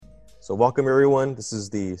So welcome everyone. This is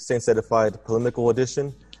the Saints Edified Polemical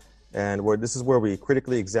Edition, and this is where we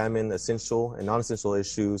critically examine essential and non-essential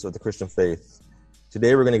issues of the Christian faith.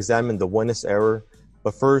 Today we're going to examine the oneness error,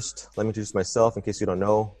 but first let me introduce myself in case you don't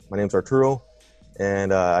know. My name is Arturo,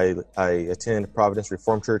 and I attend Providence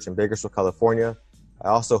Reformed Church in Bakersfield, California. I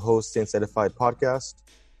also host Saints Edified podcast,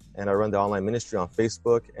 and I run the online ministry on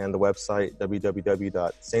Facebook and the website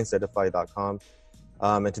www.saintsedified.com.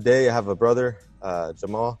 And today I have a brother,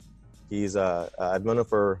 Jamal. He's I've known him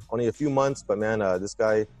for only a few months, but man, this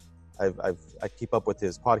guy, I keep up with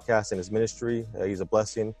his podcast and his ministry. He's a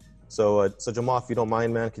blessing. So Jamal, if you don't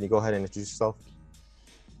mind, man, can you go ahead and introduce yourself?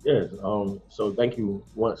 Yes. So thank you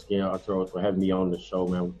once again, Arturo, for having me on the show,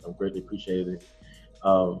 man. I greatly appreciate it.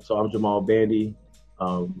 So I'm Jamal Bandy,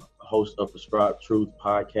 host of Prescribed Truth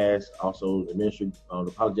podcast, also the ministry, the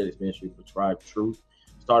apologetics ministry, Prescribed Truth.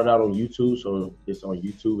 Started out on YouTube, so it's on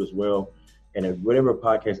YouTube as well. And whatever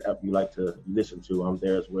podcast app you like to listen to, I'm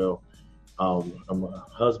there as well. I'm a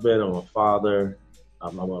husband, I'm a father,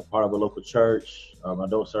 I'm a part of a local church. I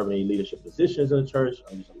don't serve any leadership positions in the church.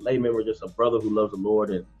 I'm just a lay member, just a brother who loves the Lord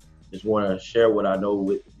and just want to share what I know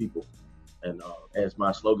with the people. And as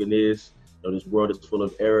my slogan is, this world is full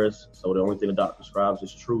of errors, so the only thing the doctor prescribes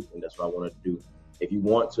is truth, and that's what I want to do. If you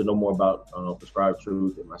want to know more about Prescribed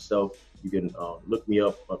Truth and myself, you can look me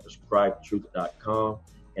up on prescribedtruth.com.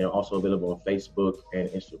 And also available on Facebook and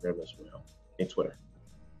Instagram as well, and Twitter.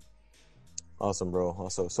 Awesome, bro.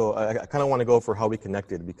 Also, so I kind of want to go for how we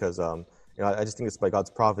connected because I just think it's by God's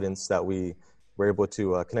providence that we were able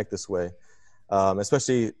to connect this way,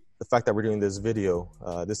 especially the fact that we're doing this video,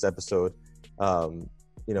 this episode. I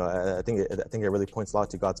think it really points a lot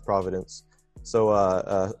to God's providence. So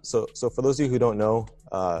for those of you who don't know,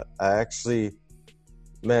 I actually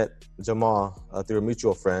met Jamal through a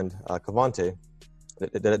mutual friend, Cavante.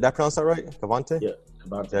 Did I pronounce that right? Cavante? Yeah,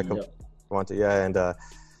 Cavante. Yeah, Cavante. Yeah,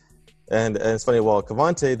 and it's funny. Well,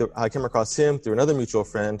 Cavante, I came across him through another mutual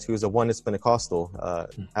friend who's a oneness Pentecostal,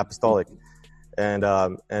 apostolic, and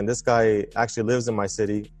this guy actually lives in my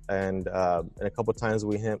city. And a couple of times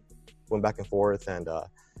we went back and forth, and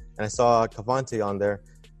I saw Cavante on there,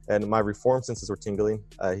 and my Reformed senses were tingling.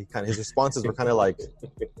 His responses were kind of like,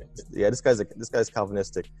 yeah, this guy's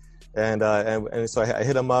Calvinistic. And so I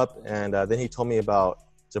hit him up, and then he told me about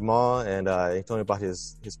Jamal, and he told me about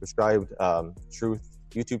his Prescribed Truth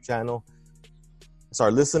YouTube channel. I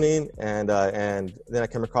started listening, and then I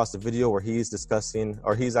came across a video where he's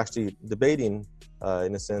actually debating,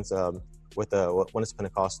 in a sense, with one is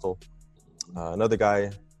Pentecostal, another guy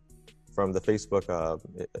from the Facebook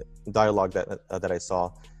dialogue that I saw,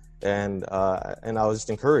 and I was just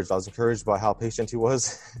encouraged. I was encouraged by how patient he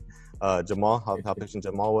was. Jamal, how patient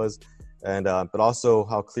Jamal was, and but also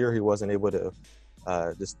how clear he was and able to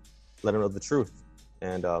just let him know the truth.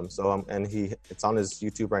 And it's on his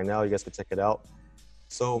YouTube right now. You guys can check it out.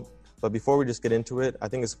 So, but before we just get into it, I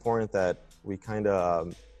think it's important that we kind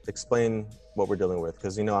of explain what we're dealing with,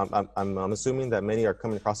 because I'm assuming that many are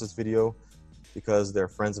coming across this video because they're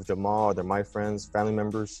friends of Jamal, or they're my friends, family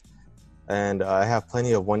members, and I have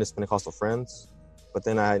plenty of oneness Pentecostal friends. But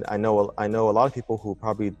then I know a lot of people who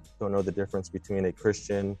probably don't know the difference between a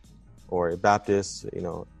Christian or a Baptist,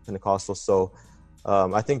 Pentecostal. So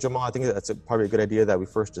I think, Jamal, that's probably a good idea that we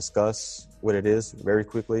first discuss what it is very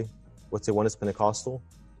quickly. What's a oneness Pentecostal?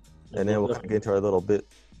 And then we'll kind of get into our little bit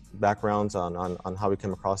backgrounds on how we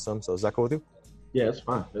came across them. So is that cool with you? Yeah, that's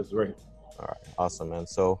fine. That's great. All right. Awesome, man.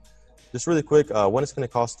 So just really quick, oneness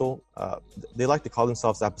Pentecostal, they like to call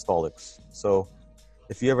themselves apostolics. So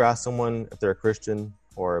if you ever ask someone if they're a Christian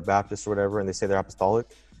or a Baptist or whatever, and they say they're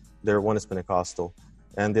apostolic, they're oneness Pentecostal.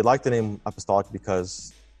 And they like the name apostolic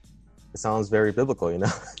because it sounds very biblical,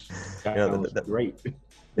 Sounds great.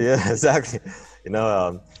 Yeah, exactly.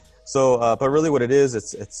 But really what it is,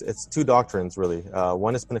 it's two doctrines, really.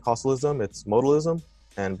 One is Pentecostalism, it's modalism,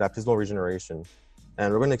 and baptismal regeneration.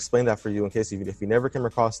 And we're going to explain that for you in case if you never came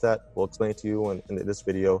across that, we'll explain it to you in this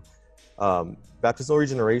video. Baptismal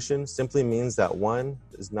regeneration simply means that one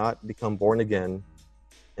does not become born again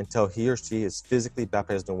until he or she is physically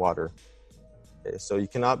baptized in water. Okay, so you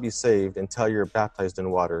cannot be saved until you're baptized in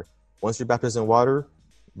water. Once you're baptized in water,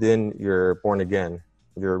 then you're born again.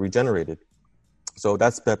 You're regenerated. So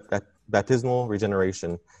that's baptismal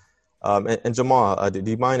regeneration. And Jamal, do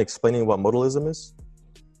you mind explaining what modalism is?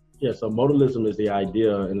 Yeah, so modalism is the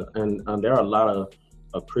idea, and there are a lot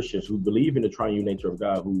of Christians who believe in the triune nature of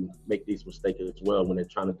God who make these mistakes as well when they're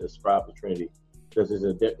trying to describe the Trinity, because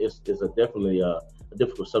it's definitely a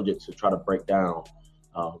difficult subject to try to break down,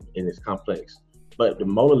 and it's complex. But the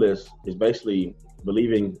modalist is basically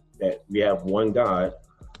believing that we have one God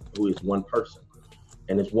who is one person.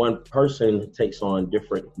 And it's one person takes on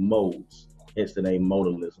different modes, hence the name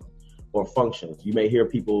modalism, or functions. You may hear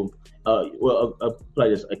people, a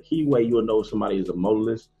key way you'll know somebody is a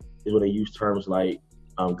modalist is when they use terms like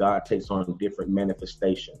God takes on different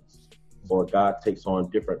manifestations, or God takes on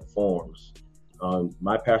different forms.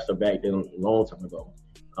 My pastor back then, a long time ago,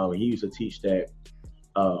 he used to teach that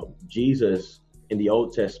Jesus in the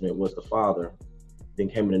Old Testament was the Father, then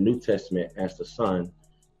came in the New Testament as the Son,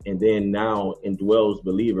 and then now indwells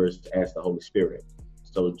believers as the Holy Spirit.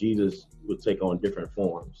 So Jesus would take on different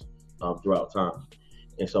forms throughout time.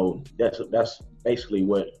 And so that's basically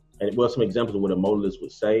some examples of what a modalist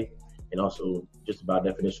would say, and also just about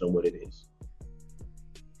definition of what it is.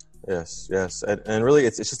 Yes. And really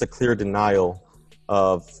it's just a clear denial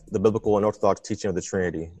of the biblical and orthodox teaching of the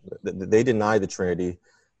Trinity. They deny the Trinity,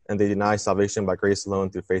 and they deny salvation by grace alone,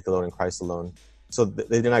 through faith alone, in Christ alone. So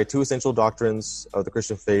they deny two essential doctrines of the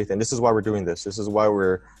Christian faith, and this is why we're doing this. This is why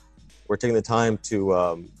we're taking the time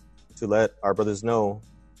to let our brothers know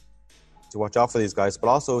to watch out for these guys, but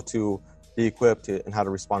also to be equipped and how to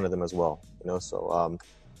respond to them as well. So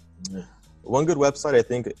one good website I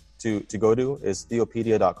think to go to is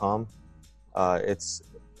theopedia.com. It's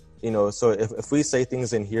so if we say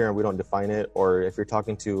things in here and we don't define it, or if you're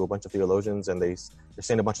talking to a bunch of theologians and they're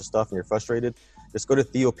saying a bunch of stuff and you're frustrated, just go to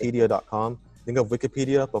theopedia.com. Think of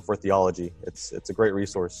Wikipedia, but for theology. It's a great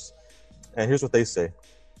resource. And here's what they say.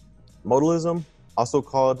 Modalism, also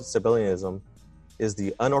called Sabellianism, is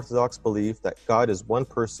the unorthodox belief that God is one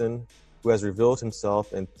person who has revealed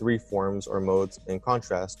himself in three forms or modes, in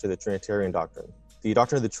contrast to the Trinitarian doctrine. The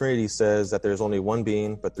doctrine of the Trinity says that there's only one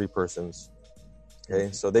being, but three persons.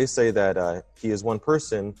 Okay, so they say that he is one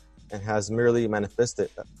person and has merely manifested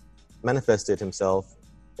himself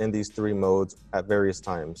in these three modes at various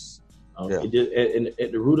times. At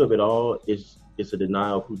the root of it all is a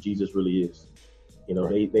denial of who Jesus really is.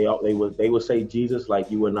 Right. They would say Jesus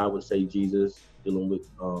like you and I would say Jesus, dealing with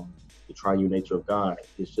the triune nature of God.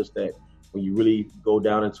 It's just that when you really go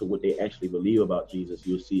down into what they actually believe about Jesus,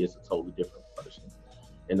 you'll see it's a totally different person.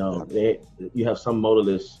 And you have some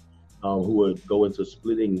modalists who would go into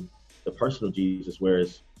splitting the person of Jesus,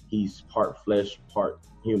 whereas he's part flesh, part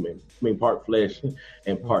human. Part flesh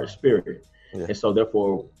and part spirit. Yeah. And so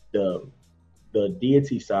therefore the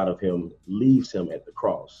deity side of him leaves him at the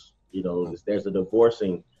cross. There's a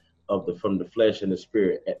divorcing from the flesh and the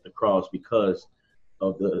spirit at the cross because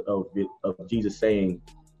of Jesus saying,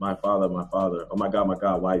 my Father, oh my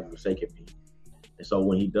God, why have you forsaken me? And so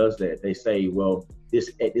when he does that, they say, well,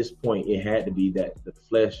 at this point, it had to be that the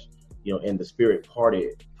flesh, and the spirit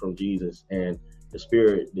parted from Jesus, and the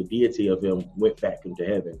spirit, the deity of him, went back into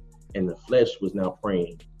heaven, and the flesh was now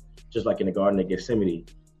praying, just like in the Garden of Gethsemane,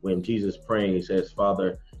 when Jesus praying, he says,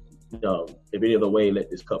 Father, if any other way, let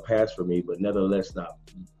this cup pass from me, but nevertheless, not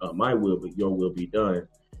my will, but your will be done.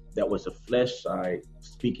 That was the flesh side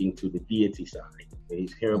speaking to the deity side. And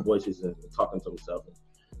he's hearing voices and talking to himself,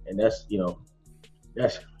 and that's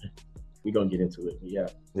we're gonna get into it. But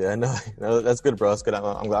yeah, no, that's good, bro. That's good.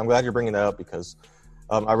 I'm glad you're bringing that up, because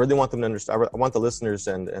I really want them to understand. I want the listeners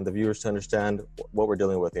and the viewers to understand what we're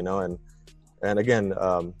dealing with, and again,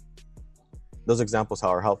 those examples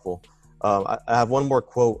are helpful. I have one more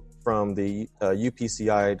quote from the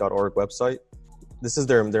upci.org website. This is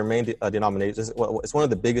their main denomination. It's one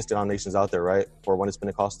of the biggest denominations out there, right, for Oneness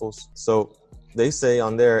Pentecostals. So they say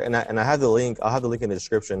on there, and I have the link. I'll have the link in the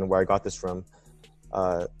description where I got this from.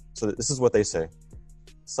 So this is what they say.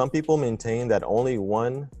 Some people maintain that only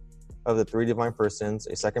one of the three divine persons,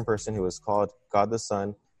 a second person who is called God the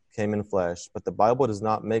Son, came in flesh, but the Bible does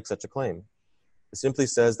not make such a claim. It simply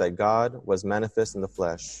says that God was manifest in the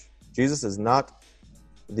flesh. Jesus is not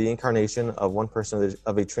the incarnation of one person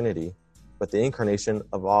of a Trinity, but the incarnation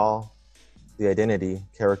of all the identity,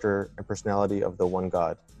 character, and personality of the one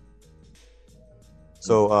God.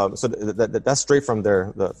 So, that's straight from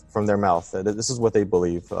their mouth. This is what they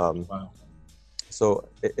believe. Wow. So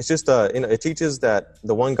it's just it teaches that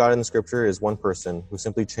the one God in the Scripture is one person who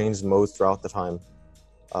simply changed modes throughout the time.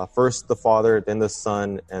 First the Father, then the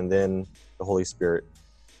Son, and then the Holy Spirit.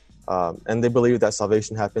 And they believe that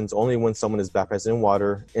salvation happens only when someone is baptized in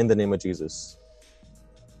water in the name of Jesus.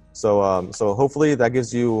 So hopefully that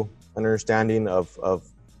gives you an understanding of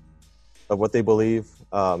what they believe.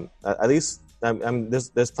 At least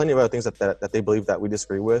there's plenty of other things that they believe that we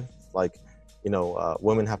disagree with, like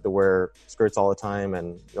women have to wear skirts all the time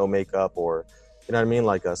and no makeup, or you know what I mean,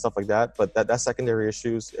 like stuff like that. But that's secondary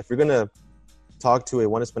issues. If you're gonna talk to a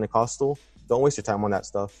Oneness Pentecostal, don't waste your time on that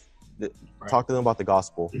stuff. Right. Talk to them about the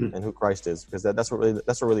gospel and who Christ is, because that's what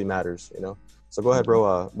really matters. So go ahead,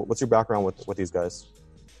 bro. What's your background with these guys?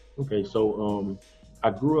 Okay, so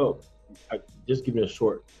I grew up. Just give me a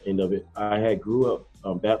short end of it. I had grew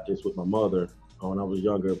up Baptist with my mother when I was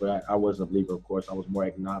younger, but I wasn't a believer. Of course, I was more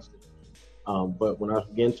agnostic. But when I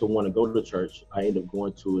began to want to go to church, I ended up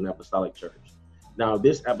going to an apostolic church. Now,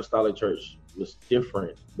 this apostolic church was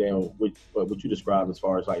different than what you described as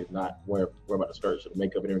far as like not worry about the skirts and the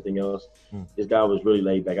makeup and everything else. This guy was really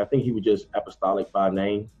laid back. I think he was just apostolic by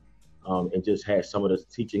name, and just had some of the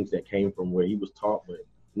teachings that came from where he was taught, but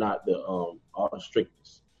not the all the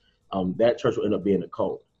strictness. That church will end up being a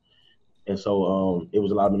cult, and so it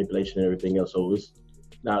was a lot of manipulation and everything else. So it's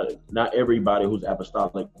not everybody who's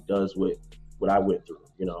apostolic does what I went through,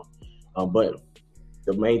 you know. But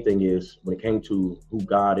the main thing is when it came to who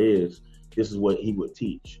God is, this is what he would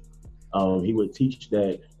teach. He would teach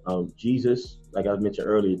that Jesus, like I mentioned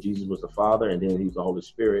earlier, Jesus was the Father, and then he was the Holy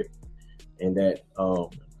Spirit, and that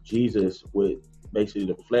Jesus would basically,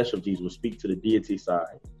 the flesh of Jesus would speak to the deity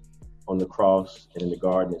side on the cross and in the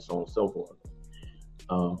garden and so on and so forth.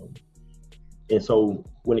 And so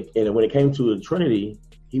when it came to the Trinity,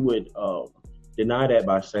 he would deny that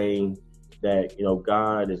by saying that, you know,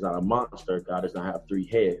 God is not a monster. God does not have three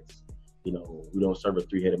heads. You know, we don't serve a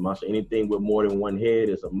three-headed monster. Anything with more than one head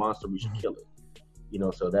is a monster. We should kill it. You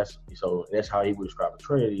know, so that's how he would describe the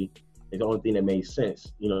Trinity. It's the only thing that made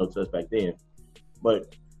sense, you know, to us back then.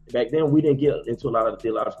 But back then, we didn't get into a lot of the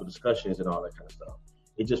theological discussions and all that kind of stuff.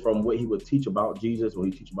 It's just from what he would teach about Jesus, what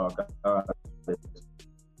he teach about God,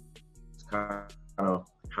 it's kind of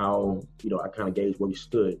how, you know, I kind of gauged where we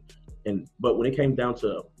stood. But when it came down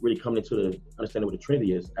to really coming into the understanding what the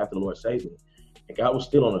Trinity is after the Lord saved me, and God was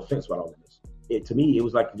still on the fence about all of this. To me, it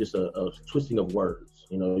was like just a twisting of words.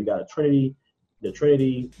 You know, you got a Trinity. The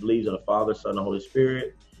Trinity believes in the Father, Son, and Holy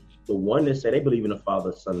Spirit. The oneness say they believe in the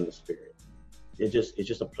Father, Son, and the Spirit. It's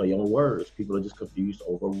just a play on words. People are just confused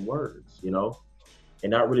over words, you know, and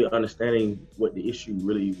not really understanding what the issue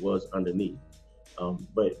really was underneath.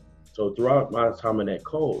 But so throughout my time in that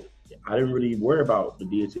cult, I didn't really worry about the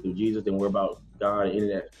deity of Jesus, didn't worry about God and any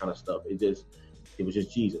of that kind of stuff. It was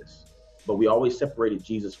just Jesus. But we always separated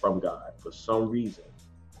Jesus from God for some reason.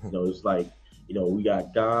 You know, it's like, you know, we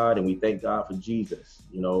got God and we thank God for Jesus,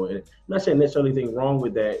 you know, and I'm not saying necessarily anything wrong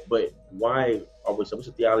with that, but why what's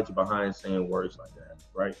the theology behind saying words like that,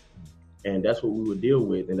 right? And that's what we would deal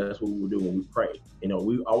with, and that's what we would do when we pray. You know,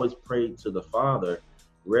 we always prayed to the Father,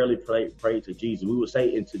 rarely pray to Jesus. We would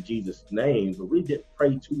say into Jesus' name, but we didn't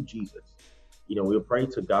pray to Jesus. You know, we would pray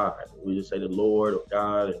to God. We just say the Lord or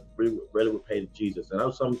God, and rarely would pray to Jesus. And I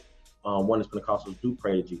know some oneness Pentecostals do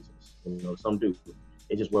pray to Jesus. You know, some do.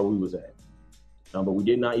 It's just where we was at. But we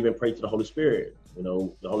did not even pray to the Holy Spirit. You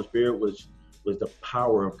know, the Holy Spirit was the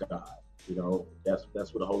power of God. You know, that's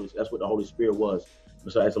what the Holy Spirit was.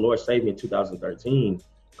 So as the Lord saved me in 2013,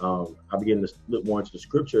 I began to look more into the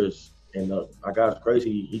scriptures, and by God's grace,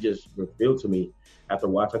 he just revealed to me after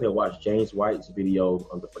I watched James White's video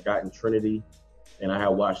on the Forgotten Trinity, and I had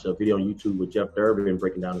watched a video on YouTube with Jeff Durbin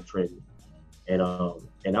breaking down the Trinity, and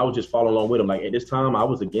I was just following along with him. Like at this time, I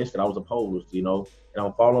was against it, I was opposed, you know, and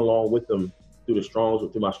I'm following along with them through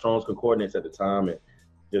my Strong's Concordance at the time, and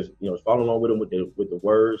just, you know, following along with them with the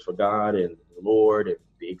words for God and the Lord and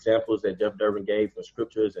the examples that Jeff Durbin gave from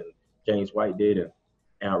scriptures and James White did, and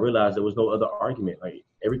I realized there was no other argument. Like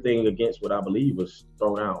everything against what I believe was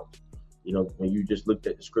thrown out. You know, when you just looked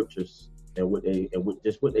at the scriptures and what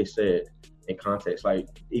they said in context. Like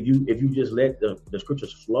if you just let the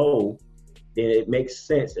scriptures flow, then it makes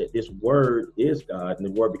sense that this word is God and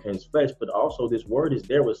the word becomes flesh, but also this word is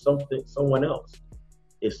there with someone else.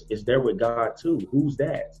 It's there with God too. Who's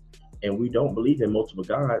that? And we don't believe in multiple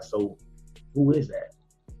gods, so who is that?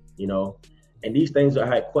 You know, and these things I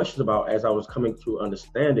had questions about as I was coming to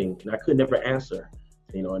understanding, and I could never answer.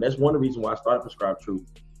 You know, and that's one of the reasons why I started Prescribed Truth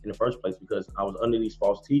in the first place, because I was under these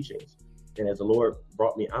false teachings, and as the Lord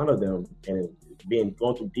brought me out of them and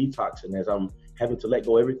going through detox, and as I'm having to let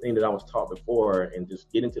go everything that I was taught before and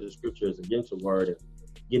just get into the scriptures and get into the word and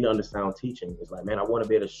getting to understand teaching. It's like, man, I want to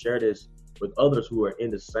be able to share this with others who are in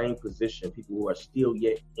the same position, people who are still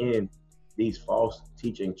yet in these false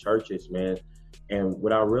teaching churches, man. And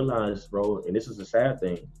what I realized, bro, and this is a sad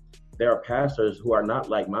thing, there are pastors who are not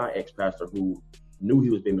like my ex-pastor who knew he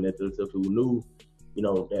was being manipulative, who knew, you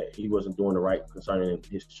know, that he wasn't doing the right concerning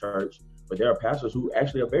his church. But there are pastors who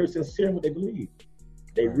actually are very sincere in what they believe.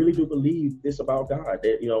 They really do believe this about God,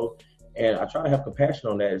 that, you know, and I try to have compassion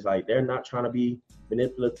on that. It's like, they're not trying to be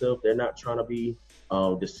manipulative. They're not trying to be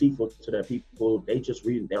deceitful to their people. They're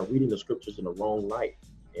reading the scriptures in the wrong light.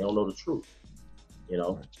 They don't know the truth, you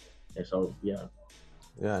know? And so, yeah.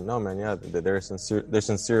 Yeah, no, man. Yeah. They're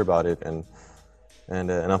sincere about it. And and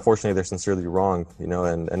unfortunately they're sincerely wrong, you know,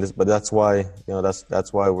 but that's why, you know,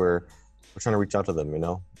 that's why we're trying to reach out to them, you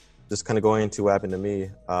know. Just kind of going into what happened to me.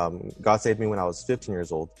 God saved me when I was 15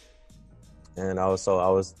 years old, and it was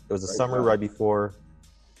the summer right before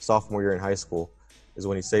sophomore year in high school is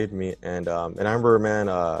when he saved me, and I remember, man,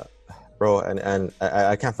 bro, and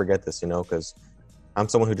I can't forget this, you know, because I'm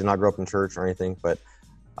someone who did not grow up in church or anything, but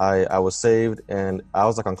I was saved, and I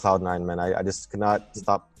was like on cloud nine, man. I just could not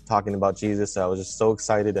stop talking about Jesus. I was just so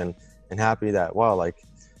excited and happy that, wow, like,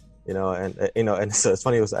 you know, and so it's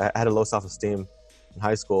funny, I had a low self-esteem in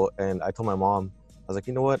high school, and I told my mom, I was like,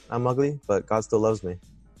 you know what, I'm ugly, but God still loves me.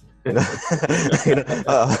 You know? You know,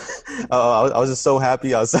 I was just so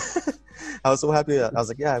happy. I was so happy. I was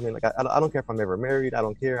like, yeah, I mean, like, I don't care if I'm ever married. I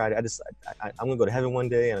don't care. I'm gonna go to heaven one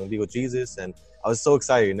day and I'm gonna be with Jesus. And I was so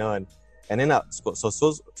excited, you know. And then so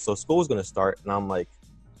school was gonna start, and I'm like,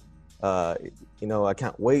 you know, I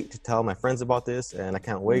can't wait to tell my friends about this, and I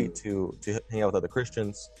can't wait to hang out with other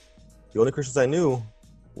Christians. The only Christians I knew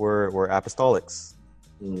were apostolics.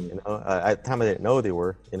 You know, at the time I didn't know they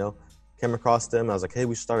were, you know. Came across them. I was like, hey,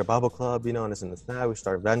 we should start a Bible club, you know, and this and that. We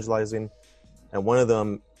started evangelizing. And one of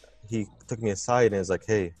them, he took me aside and was like,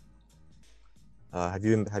 hey, have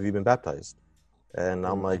you been baptized? And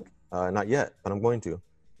I'm like, not yet, but I'm going to.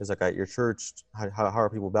 He's like, at your church, how are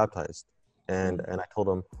people baptized? And I told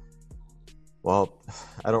him, well,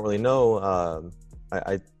 I don't really know.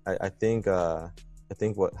 I think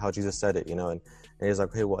how Jesus said it, you know. And he's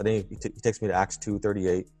like, hey, well, and then he takes me to Acts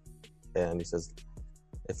 2:38, and he says,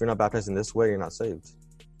 if you're not baptized in this way, you're not saved.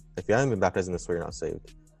 If you haven't been baptized in this way, you're not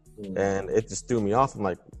saved. And it just threw me off. I'm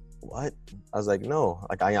like, what? I was like, no,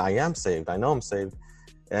 like I am saved. I know I'm saved.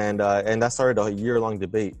 And that started a year-long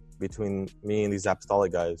debate between me and these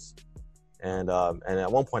apostolic guys. And at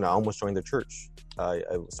one point, I almost joined the church. I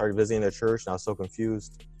started visiting their church, and I was so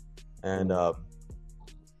confused. And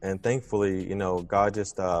thankfully, you know, God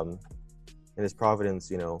just in His providence,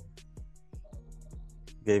 you know,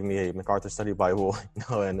 gave me a MacArthur Study Bible, you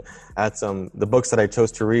know, and I had the books that I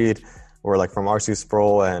chose to read were like from R.C.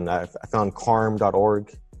 Sproul, and I found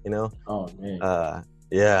carm.org, you know. Oh man.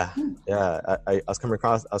 Yeah. I was coming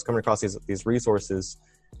across these resources,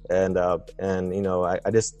 and you know,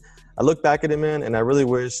 I look back at it, man, and I really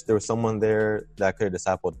wish there was someone there that could have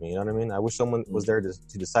discipled me. You know what I mean? I wish someone was there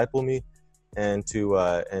to disciple me and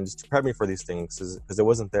just to prep me for these things, because it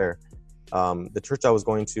wasn't there. The church I was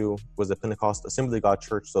going to was a Pentecostal Assembly of God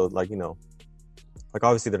church. So, like, you know, like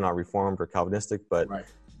obviously they're not Reformed or Calvinistic, but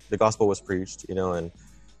the gospel was preached, you know, and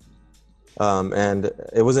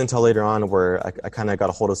it wasn't until later on where I kind of got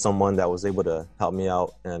a hold of someone that was able to help me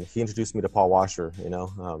out, and he introduced me to Paul Washer, you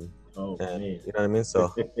know. You know what I mean?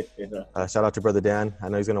 So shout out to Brother Dan. I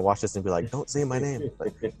know he's going to watch this and be like, don't say my name.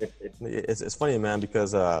 Like, it's funny, man,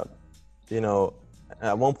 because, you know,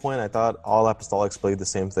 at one point I thought all apostolics believed the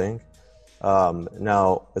same thing.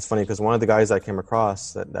 Now it's funny because one of the guys I came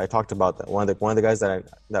across that I talked about, that one of the guys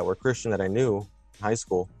that were Christian that I knew in high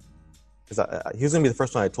school, because he was gonna be the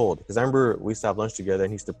first one I told, because I remember we used to have lunch together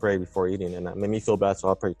and he used to pray before eating, and that made me feel bad, so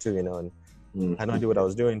I'll pray too, you know. And I had no idea what I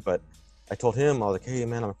was doing, but I told him, I was like, hey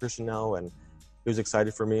man, I'm a Christian now, and he was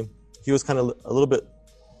excited for me. He was kind of a little bit,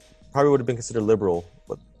 probably would have been considered liberal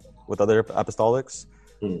with other apostolics.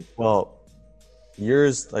 Well,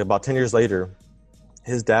 about 10 years later,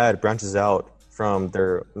 his dad branches out from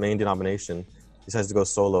their main denomination, decides to go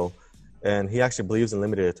solo, and he actually believes in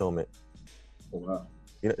limited atonement. Oh, wow.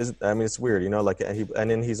 You know, I mean, it's weird, you know, like, and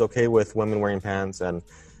then he's okay with women wearing pants, and,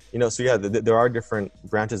 you know, so yeah, there are different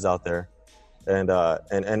branches out there, and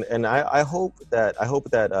I hope that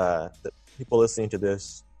the people listening to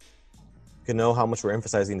this can know how much we're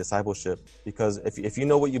emphasizing discipleship, because if you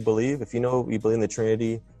know what you believe, if you know you believe in the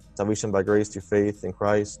Trinity, salvation by grace through faith in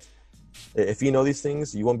Christ, if you know these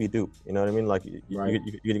things, you won't be duped. You know what I mean? Like, you're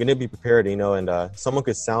going to be prepared, you know, and someone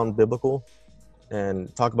could sound biblical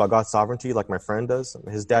and talk about God's sovereignty like my friend does.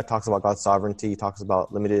 His dad talks about God's sovereignty. He talks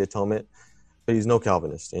about limited atonement, but he's no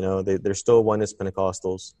Calvinist. You know, they're still oneness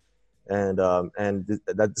Pentecostals. And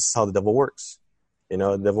that's how the devil works. You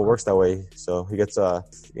know, the devil works that way. So he gets,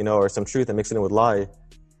 you know, or some truth and mixing it with lie.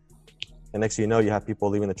 And next thing you know, you have people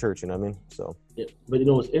leaving the church, you know what I mean? So, yeah, but you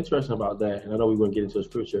know what's interesting about that, and I know we won't get into the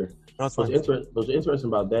scripture. What's interesting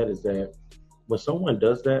about that is that when someone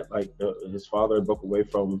does that, like his father broke away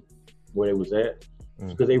from where they was at,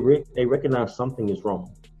 because they recognize something is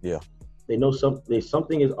wrong. Yeah, they know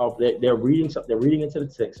something is off. They're reading into the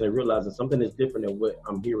text, and they realize that something is different than what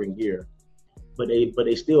I'm hearing here. But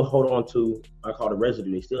they still hold on to, I call it, the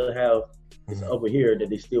residue. They still have this over here that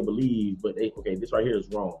they still believe, but this right here is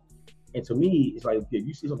wrong. And to me, it's like if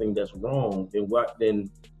you see something that's wrong, then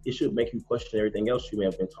it should make you question everything else you may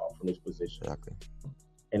have been taught from this position. Exactly.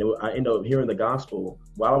 And I ended up hearing the gospel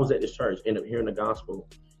while I was at this church. Ended up hearing the gospel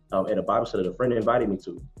at a Bible study that a friend invited me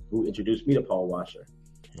to, who introduced me to Paul Washer.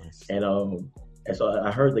 Nice. And so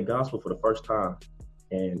I heard the gospel for the first time,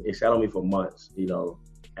 and it sat on me for months,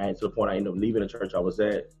 and to the point I ended up leaving the church I was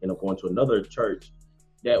at, ended up going to another church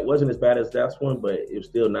that wasn't as bad as that one, but it was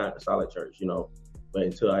still not a solid church, But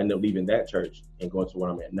until I ended up leaving that church and going to where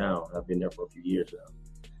I'm at now, I've been there for a few years now.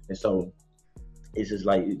 And so it's just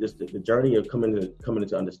like the journey of coming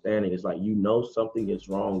into understanding is like, something is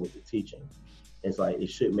wrong with the teaching. It's like it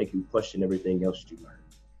should make you question everything else you learn,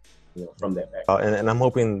 from that background. And I'm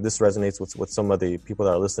hoping this resonates with some of the people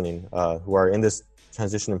that are listening, who are in this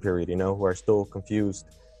transition period, who are still confused,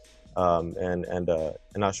 and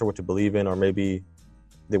not sure what to believe in, or maybe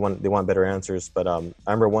they want better answers. But I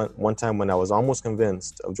remember one time when I was almost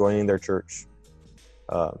convinced of joining their church.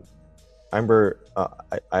 I remember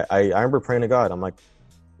praying to God. I'm like,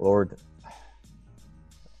 Lord,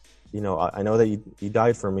 I know that you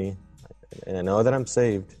died for me, and I know that I'm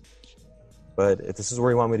saved. But if this is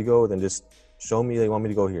where you want me to go, then just show me that you want me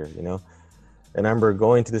to go here, And I remember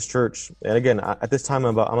going to this church, and again, at this time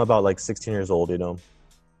I'm about like 16 years old,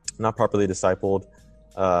 not properly discipled.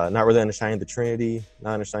 Not really understanding the Trinity,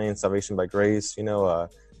 not understanding salvation by grace, the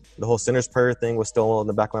whole sinner's prayer thing was still in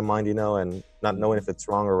the back of my mind, and not knowing if it's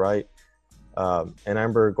wrong or right. And I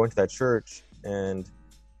remember going to that church, and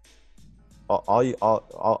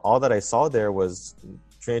all that I saw there was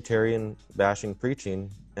Trinitarian bashing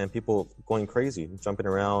preaching, and people going crazy, jumping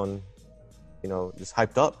around, just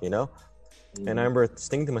hyped up, And I remember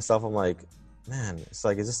thinking to myself, I'm like, man, it's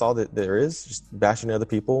like, is this all that there is? Just bashing other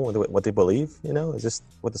people with what they believe, Is this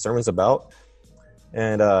what the sermon's about?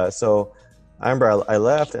 And so I remember I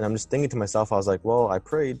left, and I'm just thinking to myself, I was like, well, I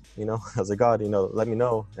prayed, I was like, God, let me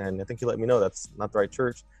know. And I think He let me know that's not the right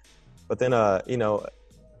church. But then,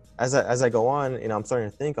 as I go on, I'm starting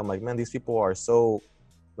to think, I'm like, man, these people are so,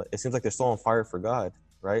 it seems like they're so on fire for God,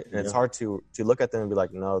 right? And it's hard to look at them and be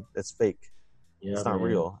like, no, it's fake. It's not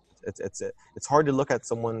real. It's hard to look at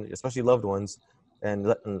someone, especially loved ones, and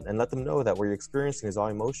let them know that what you're experiencing is all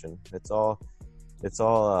emotion. It's all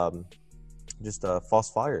just a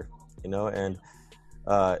false fire, and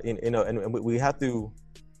we have to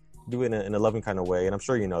do it in a loving kind of way. And I'm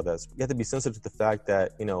sure that you have to be sensitive to the fact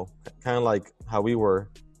that kind of like how we were,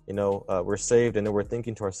 we're saved, and then we're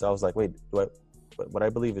thinking to ourselves like, wait, what I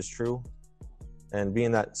believe is true. And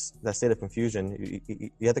being that state of confusion,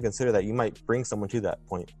 you have to consider that you might bring someone to that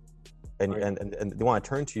point, and right. and they want to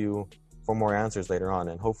turn to you for more answers later on,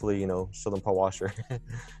 and hopefully, show them Paul Washer.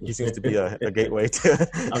 He seems to be a gateway to.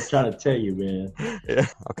 I'm trying to tell you, man. Yeah.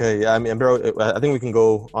 Okay. Yeah. I mean, bro, I think we can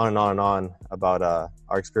go on and on and on about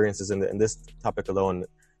our experiences in this topic alone,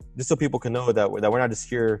 just so people can know that we're not just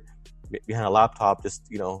here behind a laptop, just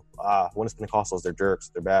Oneness Pentecostals, they're jerks,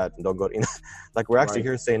 they're bad, and don't go. Like we're actually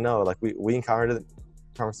here saying no. Like we encountered,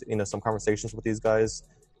 some conversations with these guys.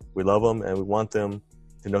 We love them, and we want them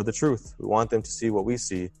to know the truth. We want them to see what we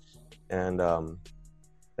see, and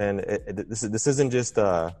this isn't just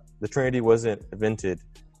the Trinity wasn't invented,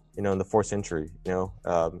 in the 4th century.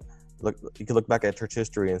 Look, you can look back at church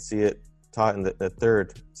history and see it taught in the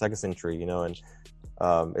 3rd, 2nd century.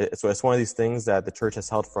 So it's one of these things that the church has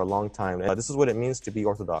held for a long time. This is what it means to be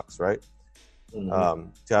Orthodox, right? Mm-hmm.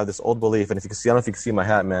 To have this old belief. And if you can see, I don't know if you can see my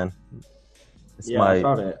hat, man. I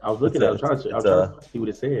saw that. I was looking at it. I was trying to see what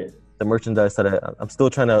it said. The merchandise that I'm still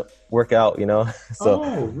trying to work out, So,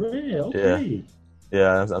 oh, really? Okay.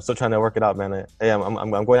 Yeah, I'm still trying to work it out, man.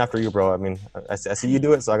 I'm going after you, bro. I mean, I see you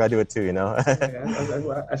do it, so I gotta do it too,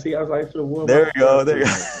 I see. I was like, there you go.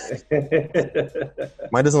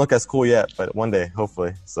 Mine doesn't look as cool yet, but one day,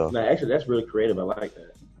 hopefully. So. No, actually, that's really creative. I like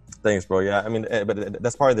that. Thanks, bro. Yeah, I mean, but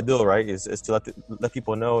that's part of the deal, right? Is to let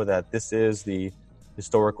people know that this is the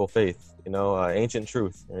historical faith, ancient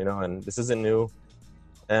truth, and this isn't new.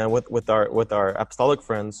 And with our apostolic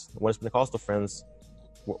friends, Oneness Pentecostal friends,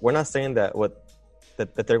 we're not saying that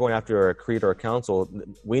that they're going after a creed or a council.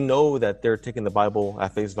 We know that they're taking the Bible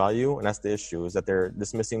at face value, and that's the issue, is that they're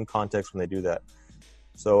dismissing context when they do that.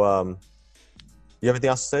 So, you have anything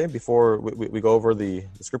else to say before we go over the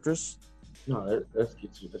scriptures? No, let's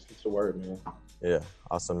get to the word, man. Yeah,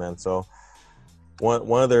 awesome, man. So,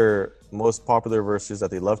 one of their most popular verses that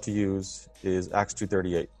they love to use is Acts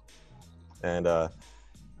 2:38, and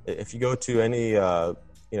if you go to any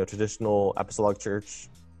traditional apostolic church,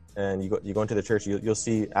 and you go into the church, you'll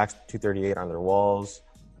see Acts 2:38 on their walls.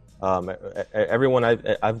 Everyone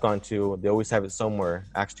I've gone to, they always have it somewhere,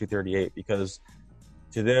 Acts 2:38, because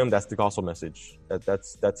To them, that's the gospel message.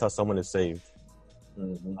 That's how someone is saved.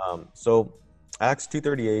 Mm-hmm. So Acts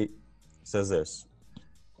 2:38 says this,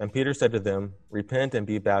 and Peter said to them, repent and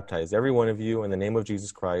be baptized, every one of you, in the name of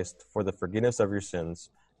Jesus Christ, for the forgiveness of your sins,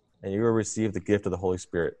 and you will receive the gift of the Holy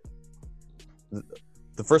Spirit.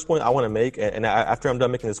 The first point I want to make, and after I'm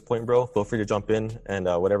done making this point, bro, feel free to jump in and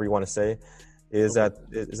whatever you want to say, is that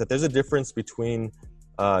there's a difference between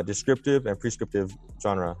descriptive and prescriptive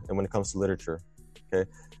genre, and when it comes to literature. Okay,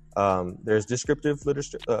 there's descriptive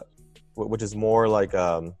literature, which is more like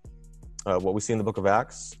what we see in the book of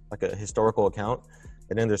Acts, like a historical account.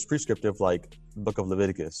 And then there's prescriptive, like the book of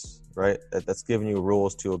Leviticus, right? That's giving you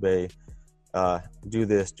rules to obey. Do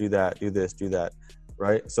this, do that, do this, do that,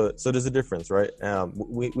 right? So there's a difference, right?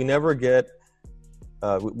 We never get,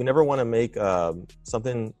 we never want to make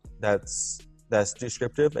something that's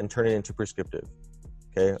descriptive and turn it into prescriptive.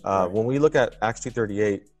 Okay, right. When we look at Acts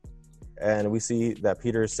 2:38, and we see that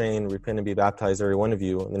Peter is saying, repent and be baptized, every one of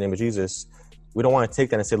you, in the name of Jesus, we don't want to take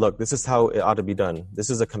that and say, look, this is how it ought to be done. This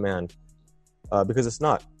is a command. Because it's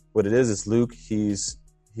not. What it is Luke, he's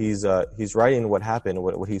writing what happened,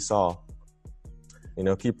 what he saw. You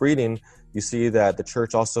know, keep reading, you see that the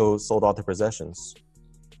church also sold all their possessions,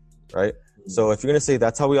 right? So if you're going to say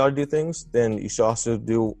that's how we ought to do things, then you should also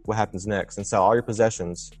do what happens next and sell all your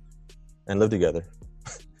possessions and live together.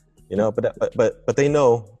 You know, but they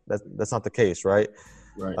know that that's not the case, right?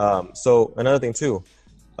 Right. So another thing too,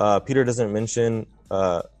 Peter doesn't mention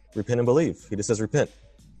repent and believe. He just says repent.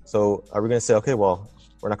 So are we going to say, okay, well,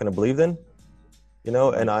 we're not going to believe then? You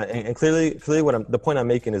know, and clearly, the point I'm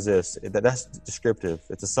making is this: that's descriptive.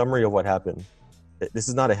 It's a summary of what happened. This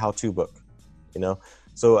is not a how-to book, you know.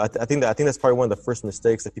 So I think that's probably one of the first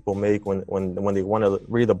mistakes that people make when they want to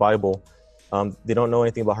read the Bible. They don't know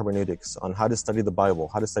anything about hermeneutics, on how to study the Bible,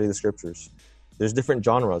 how to study the scriptures. There's different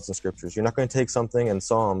genres in scriptures. You're not going to take something in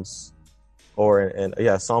Psalms,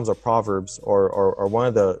 Psalms or Proverbs, or one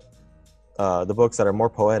of the books that are more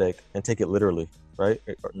poetic and take it literally, right?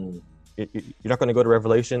 You're not going to go to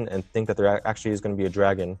Revelation and think that there actually is going to be a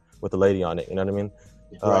dragon with a lady on it. You know what I mean?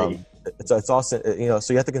 Right. It's also, you know,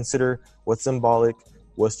 so you have to consider what's symbolic,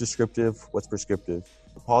 what's descriptive, what's prescriptive.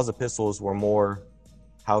 Paul's epistles were more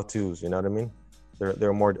how-tos. You know what I mean?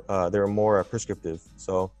 They're more prescriptive.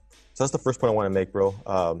 So that's the first point I want to make, bro.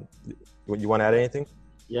 You want to add anything?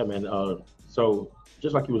 Yeah, man. So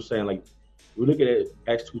just like you were saying, like, we look at it,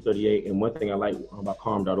 Acts 2:38, and one thing I like about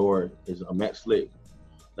Calm.org is Matt Slick.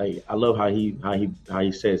 Like, I love how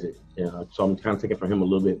he says it. So I'm kind of taking from him a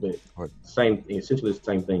little bit, but essentially the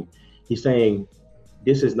same thing. He's saying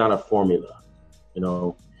this is not a formula. You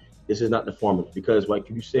know, this is not the formula, because like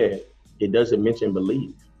you said, it doesn't mention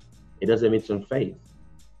belief. It doesn't mention faith.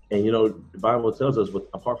 And you know, the Bible tells us,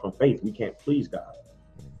 apart from faith, we can't please God.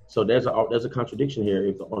 So there's a contradiction here.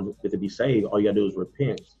 If to be saved, all you gotta do is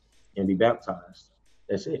repent and be baptized.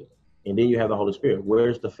 That's it. And then you have the Holy Spirit.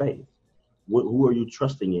 Where's the faith? Who are you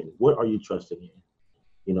trusting in? What are you trusting in?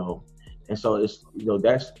 You know, and so it's, you know,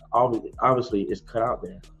 that's obviously it's cut out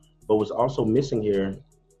there. But what's also missing here,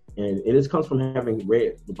 and it comes from having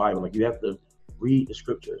read the Bible. Like, you have to read the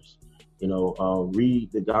scriptures, you know,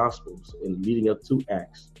 read the Gospels and leading up to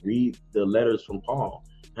Acts, read the letters from Paul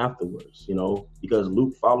afterwards, you know, because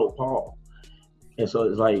Luke followed Paul. And so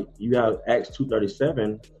it's like you have Acts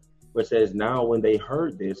 2:37, where it says, now when they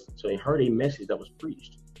heard this, so they heard a message that was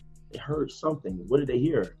preached. They heard something. What did they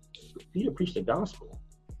hear? Peter preached the gospel.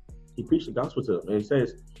 He preached the gospel to them. And it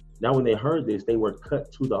says, now when they heard this, they were cut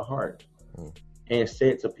to the heart and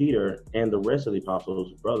said to Peter and the rest of the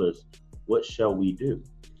apostles, brothers, what shall we do?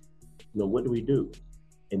 You know, what do we do?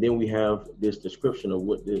 And then we have this description of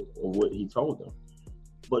what he told them.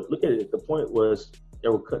 But look at it. The point was they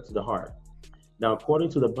were cut to the heart. Now, according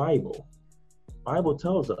to the Bible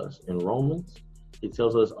tells us in Romans, it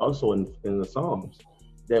tells us also in the Psalms,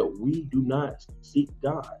 that we do not seek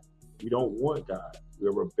God. We don't want God.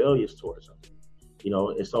 We're rebellious towards him. You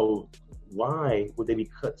know, and so why would they be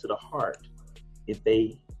cut to the heart if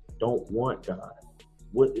they don't want God?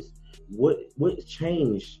 What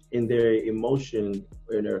changed in their emotion,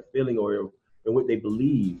 in their feeling, or in what they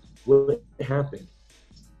believe? What happened?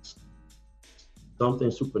 Something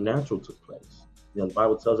supernatural took place. You know, the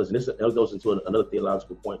Bible tells us, and this goes into another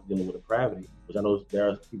theological point dealing with depravity, which I know there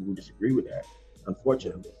are people who disagree with that,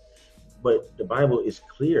 unfortunately. But the Bible is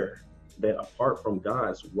clear that apart from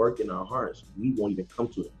God's work in our hearts, we won't even come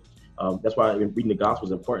to it. That's why reading the gospel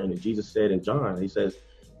is important. And Jesus said in John, he says,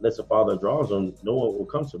 unless the Father draws them, no one will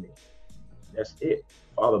come to me. That's it.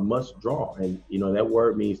 Father must draw. And, you know, that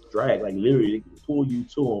word means drag, like literally pull you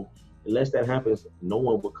to him. Unless that happens, no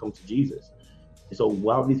one will come to Jesus. And so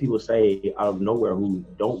while these people say out of nowhere who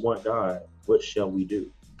don't want God, what shall we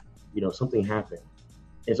do? Something happened.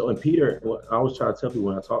 And so, and Peter, what I always try to tell people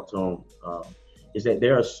when I talk to them, is that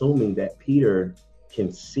they're assuming that Peter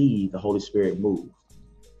can see the Holy Spirit move.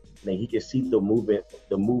 That he can see the movement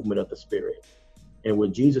of the Spirit. And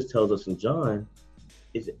what Jesus tells us in John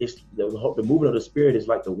is the movement of the Spirit is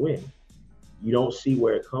like the wind. You don't see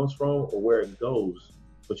where it comes from or where it goes,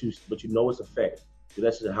 but you know its effect. So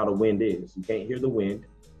that's just how the wind is. You can't hear the wind,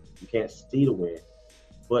 you can't see the wind,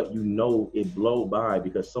 but you know it blow by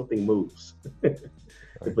because something moves.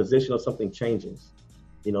 The position of something changes,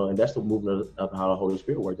 and that's the movement of how the Holy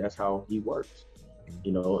Spirit works. That's how he works,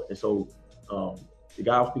 And so the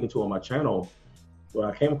guy I was speaking to on my channel, well,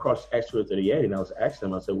 I came across Acts 2:38, and I was asking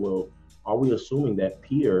him, I said, well, are we assuming that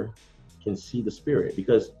Peter can see the Spirit?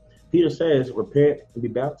 Because Peter says, repent and be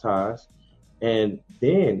baptized, and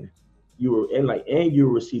then you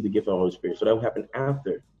will receive the gift of the Holy Spirit. So that will happen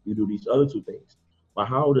after you do these other two things. But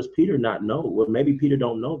how does Peter not know? Well, maybe Peter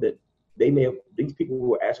don't know that these people who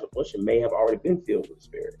were asking the question may have already been filled with the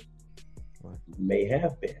Spirit. Right. May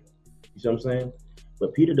have been. You see what I'm saying?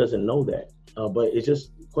 But Peter doesn't know that. But it's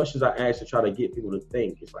just questions I ask to try to get people to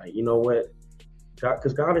think. It's like, you know what?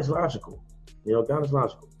 Because God is logical. God is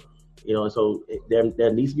logical. And so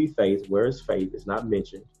there needs to be faith. Where is faith? It's not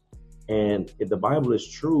mentioned. And if the Bible is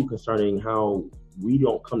true concerning how we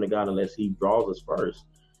don't come to God unless he draws us first,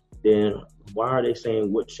 then why are they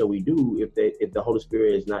saying, what shall we do if the Holy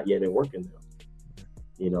Spirit is not yet at work in them?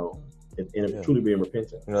 And truly being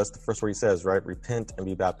repentant. That's the first word he says, right? Repent and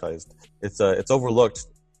be baptized. It's overlooked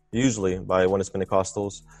usually by Oneness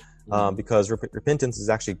Pentecostals because repentance is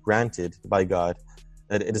actually granted by God.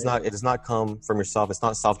 It does not come from yourself. It's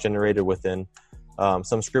not self-generated within.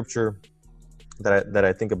 Some scripture that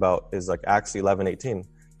I think about is like Acts 11:18.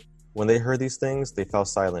 When they heard these things, they fell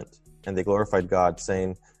silent and they glorified God,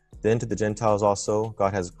 saying, then to the Gentiles also,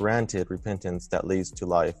 God has granted repentance that leads to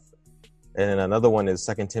life. And another one is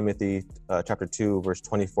 2 Timothy chapter 2, verse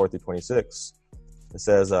 24 through 26. It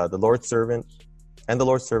says, the Lord's servant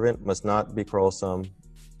must not be quarrelsome,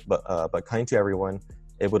 but kind to everyone,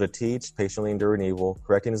 able to teach, patiently enduring evil,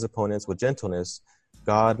 correcting his opponents with gentleness.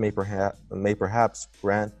 God may perhaps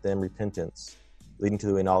grant them repentance, leading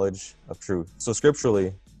to a knowledge of truth. So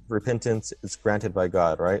scripturally, repentance is granted by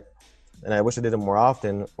God, right? And I wish I did it more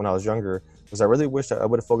often when I was younger, because I really wish I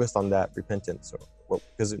would have focused on that repentance.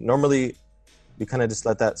 Because normally we kind of just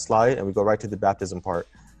let that slide and we go right to the baptism part.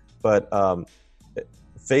 But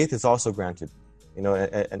faith is also granted,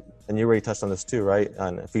 and you already touched on this too, right?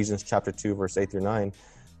 On Ephesians chapter 2, verse 8 through 9.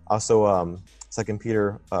 Also, 2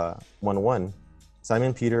 Peter 1:1.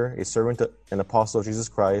 Simon Peter, a servant and apostle of Jesus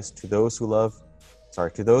Christ, to those who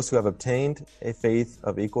have obtained a faith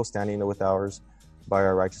of equal standing with ours, by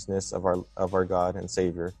our righteousness of our God and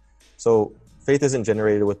Savior. So faith isn't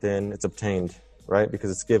generated within, it's obtained, right?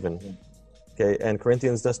 Because it's given. Okay, and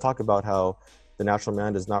Corinthians does talk about how the natural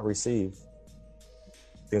man does not receive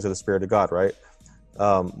things of the Spirit of God, right?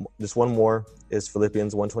 Just one more is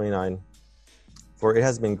Philippians 1:29. For it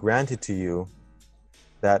has been granted to you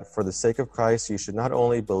that for the sake of Christ you should not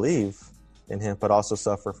only believe in him, but also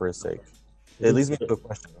suffer for his sake. It leads me to a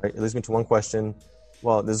question, right? It leads me to one question.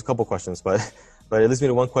 Well, there's a couple questions, but it leads me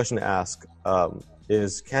to one question to ask,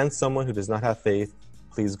 is can someone who does not have faith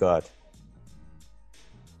please God?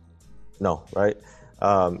 No, right?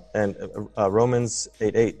 And Romans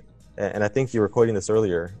 8:8, and I think you were quoting this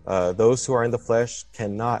earlier, those who are in the flesh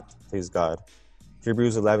cannot please God.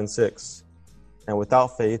 Hebrews 11:6, and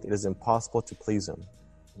without faith it is impossible to please him.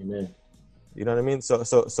 Amen. You know what I mean?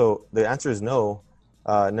 So the answer is no.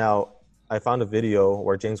 Now, I found a video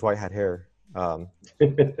where James White had hair. And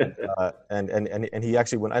he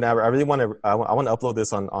actually I really want to upload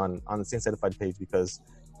this on the Saints Edified page because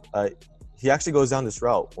he actually goes down this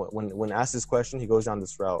route. When asked this question, he goes down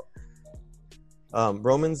this route.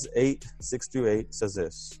 Romans 8:6-8 says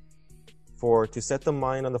this: for to set the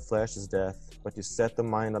mind on the flesh is death, but to set the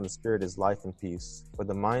mind on the Spirit is life and peace. For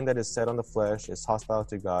the mind that is set on the flesh is hostile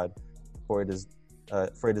to God, for it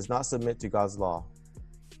does not submit to God's law.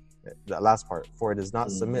 That last part, for it does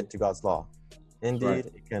not submit to God's law. Indeed, right.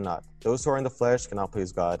 It cannot. Those who are in the flesh cannot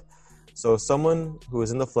please God. So someone who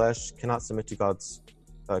is in the flesh cannot submit to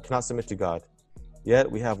God.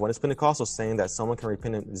 Yet we have Oneness Pentecostals saying that someone can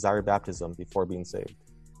repent and desire baptism before being saved.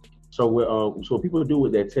 So what people do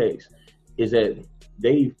with that text is that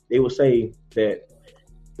they will say that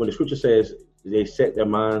when the scripture says they set their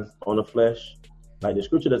minds on the flesh, like the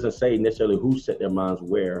scripture doesn't say necessarily who set their minds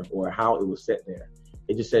where or how it was set there.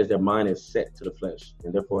 It just says their mind is set to the flesh,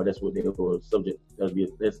 and therefore that's what they were subject.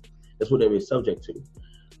 That's what they were subject to.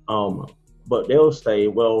 But they'll say,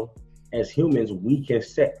 well, as humans, we can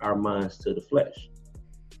set our minds to the flesh.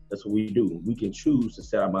 That's what we do. We can choose to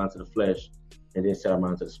set our mind to the flesh and then set our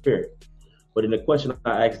mind to the spirit. But in the question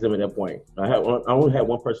I asked them at that point, I only had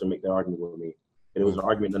one person make that argument with me, but it was an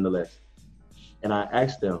argument nonetheless. And I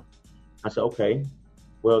asked them, I said, okay,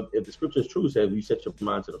 well, if the scripture is true, says you set your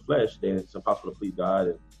mind to the flesh, then it's impossible to please God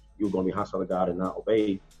and you're going to be hostile to God and not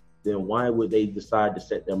obey. Then why would they decide to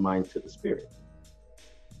set their mind to the spirit?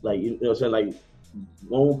 Like, you know what I'm saying? Like,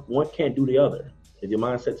 one can't do the other. If your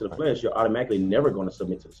mind's set to the flesh, you're automatically never going to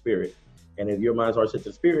submit to the spirit. And if your mind's already set to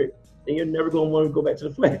the spirit, then you're never going to want to go back to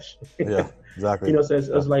the flesh. Yeah, exactly. You know, so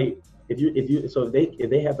it's like if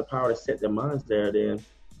they have the power to set their minds there, then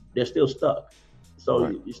they're still stuck. So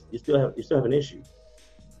right. you still have an issue.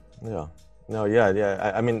 Yeah. No.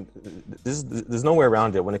 Yeah. I mean, there's no way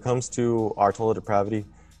around it when it comes to our total depravity.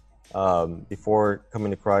 Before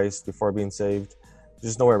coming to Christ, before being saved,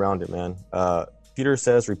 there's no way around it, man. Peter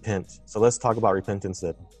says repent. So let's talk about repentance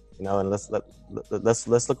then, you know, and let's see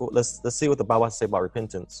what the Bible has to say about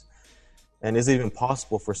repentance. And is it even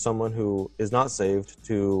possible for someone who is not saved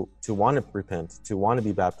to want to repent, to want to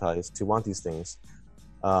be baptized, to want these things?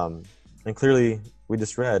 And clearly we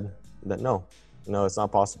just read that no, it's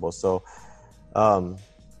not possible. So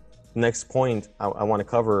next point I want to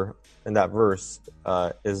cover in that verse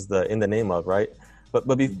is the in the name of, right? But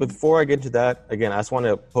before I get into that, again, I just want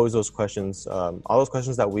to pose those questions, all those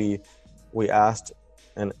questions that we asked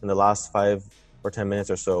in the last 5 or 10 minutes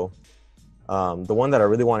or so. The one that I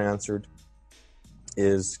really want answered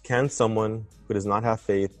is, can someone who does not have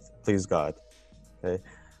faith please God? Okay,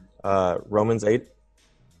 Romans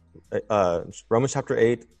chapter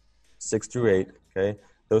 8, 6 through 8. Okay,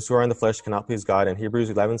 those who are in the flesh cannot please God, and Hebrews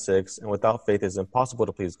 11:6, and without faith it is impossible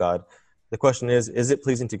to please God. The question is it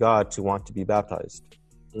pleasing to God to want to be baptized?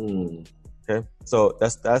 Okay, so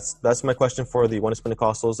that's my question for the Oneness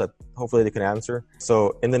Pentecostals that hopefully they can answer.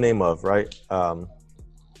 So in the name of, right?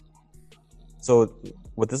 So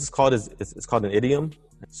what this is called is it's called an idiom.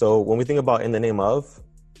 So when we think about in the name of,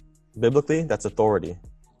 biblically, that's authority,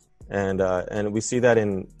 and we see that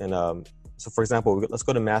in so for example, let's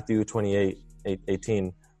go to Matthew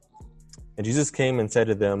 28:18, and Jesus came and said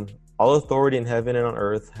to them, all authority in heaven and on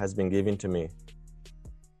earth has been given to me.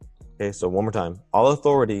 Okay, so one more time. All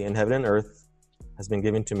authority in heaven and earth has been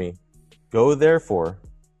given to me. Go therefore.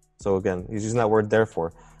 So again, he's using that word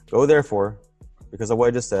therefore. Go therefore, because of what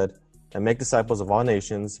I just said, and make disciples of all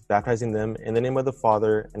nations, baptizing them in the name of the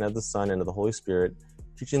Father and of the Son and of the Holy Spirit,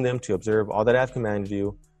 teaching them to observe all that I have commanded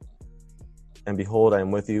you. And behold, I am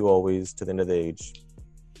with you always to the end of the age.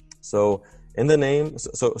 So in the name,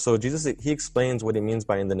 so Jesus, he explains what he means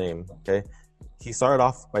by in the name, okay? He started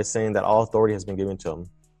off by saying that all authority has been given to him.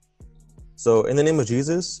 So in the name of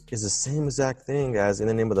Jesus is the same exact thing as in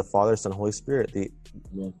the name of the Father, Son, and Holy Spirit.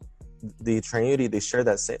 The Trinity, they share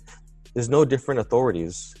that same. There's no different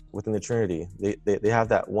authorities within the Trinity. They have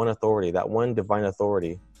that one authority, that one divine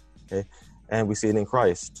authority, okay? And we see it in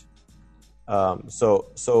Christ.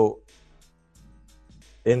 So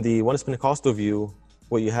in the Oneness Pentecostal view,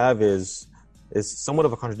 what you have is somewhat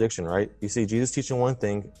of a contradiction, right? You see Jesus teaching one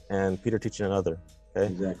thing and Peter teaching another.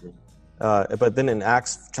 Okay, exactly. But then in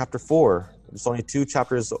Acts chapter 4, it's only 2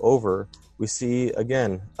 chapters over, we see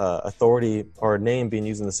again authority or name being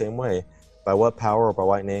used in the same way. By what power or by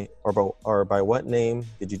what name or by what name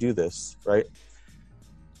did you do this? Right.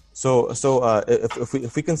 So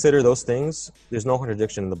if we consider those things, there's no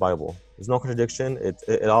contradiction in the Bible. There's no contradiction.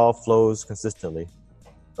 It all flows consistently.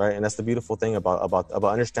 Right, and that's the beautiful thing about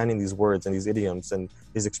understanding these words and these idioms and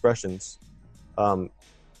these expressions. In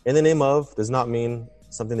the name of does not mean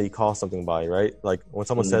something that you call something by, right? Like when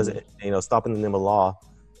someone says, stop in the name of law,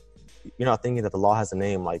 you're not thinking that the law has a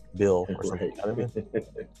name like Bill or something. Right. You know what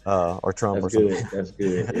I mean? Or Trump that's or good. something. That's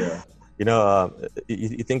good. Yeah.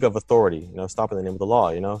 You think of authority. Stop in the name of the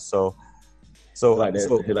law. So like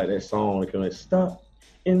that song. Like, stop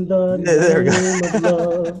in the name of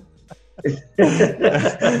love.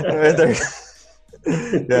 Right there.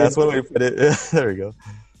 Yeah, that's one way to put it. There we go.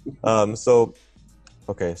 Let's all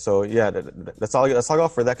go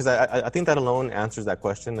for that, because I think that alone answers that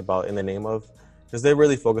question about in the name of, because they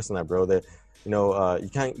really focus on that, bro. That you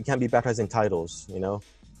can't be baptized in titles. You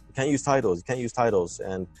can't use titles.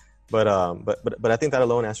 And but I think that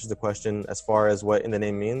alone answers the question as far as what in the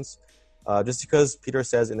name means. Just because Peter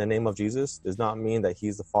says in the name of Jesus does not mean that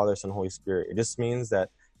he's the Father, Son, Holy Spirit. It just means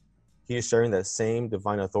that he is sharing that same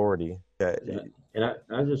divine authority. And I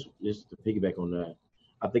just to piggyback on that,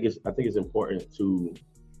 I think it's important to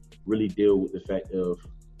really deal with the fact of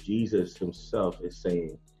Jesus himself is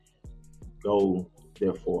saying, "Go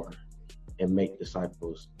therefore," and make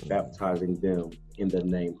disciples, baptizing them in the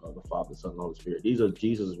name of the Father, Son, and Holy Spirit. These are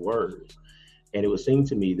Jesus' words. And it would seem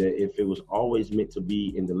to me that if it was always meant to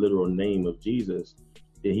be in the literal name of Jesus,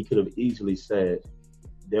 then he could have easily said,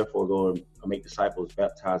 therefore go and make disciples,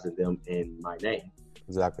 baptizing them in my name.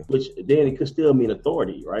 Exactly. Which then it could still mean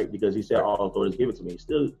authority, right? Because he said all authority is given to me.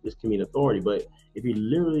 Still, this can mean authority. But if he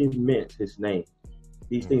literally meant his name,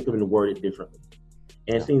 these things could have been worded differently.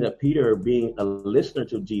 And it seems that Peter, being a listener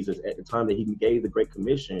to Jesus at the time that he gave the Great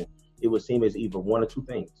Commission, it would seem as either one or two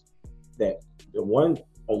things. That on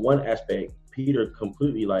one aspect, Peter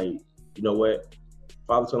completely like, you know what,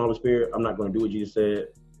 Father, Son, Holy Spirit, I'm not going to do what Jesus said.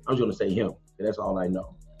 I'm just going to say him. That's all I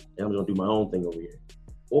know. And I'm going to do my own thing over here.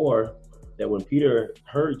 Or that when Peter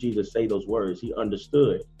heard Jesus say those words, he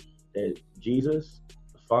understood that Jesus,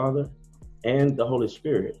 the Father, and the Holy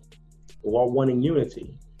Spirit were all one in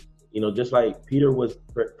unity. You know, just like Peter was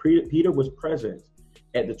present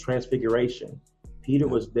at the transfiguration. Peter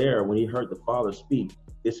was there when he heard the Father speak,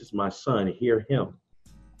 "This is my son, hear him."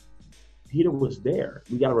 Peter was there.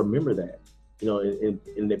 We got to remember that. You know,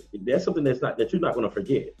 and that's something that you're not going to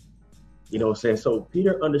forget. You know what I'm saying? So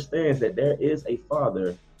Peter understands that there is a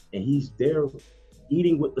Father, and he's there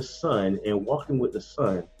eating with the Son and walking with the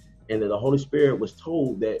Son, and that the Holy Spirit was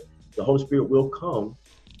told that the Holy Spirit will come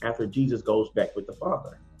after Jesus goes back with the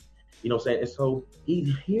Father. You know what I'm saying? And so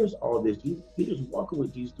he hears all of this. Peter's walking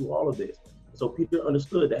with Jesus through all of this. So Peter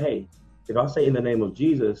understood that, hey, if I say in the name of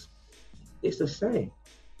Jesus, it's the same.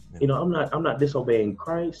 Yeah. You know, I'm not disobeying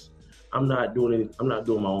Christ. I'm not doing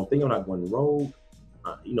my own thing. I'm not going rogue.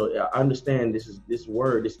 You know, I understand this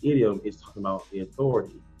idiom is talking about the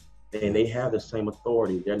authority, and they have the same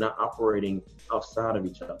authority. They're not operating outside of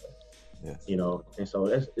each other. Yes. You know, and so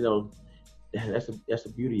that's, you know, that's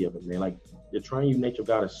the beauty of it, man. Like, the triune nature of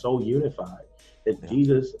God is so unified that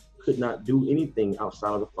Jesus could not do anything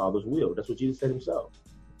outside of the Father's will. That's what Jesus said himself.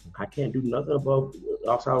 I can't do nothing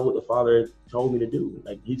outside of what the Father told me to do.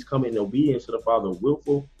 Like, he's coming in obedience to the Father,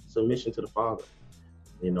 willful submission to the Father.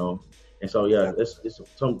 You know, and so it's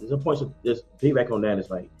a point to just piggyback on that. It's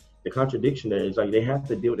like the contradiction there. It's like they have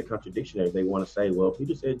to deal with the contradiction there if they want to say, well,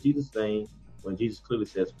 Peter said Jesus' name when Jesus clearly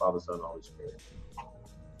says Father, Son, and Holy Spirit.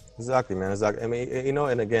 Exactly, man. Exactly. I mean, you know,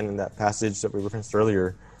 and again, in that passage that we referenced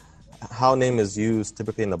earlier, how name is used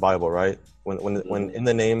typically in the Bible, right? When in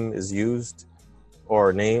the name is used,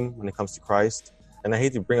 or name when it comes to Christ. And I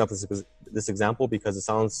hate to bring up this example because it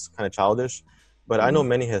sounds kind of childish, but I know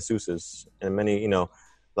many Jesuses and many, you know,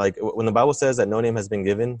 like when the Bible says that no name has been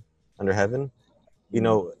given under heaven, you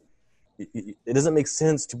know, it doesn't make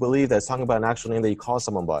sense to believe that it's talking about an actual name that you call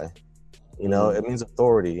someone by. You know, it means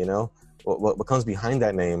authority, you know. What comes behind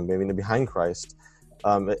that name, maybe behind Christ,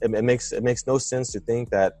 it makes no sense to think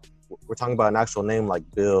that we're talking about an actual name like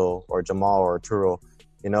Bill or Jamal or Arturo.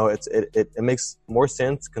 You know, it makes more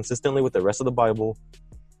sense consistently with the rest of the Bible,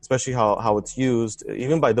 especially how it's used,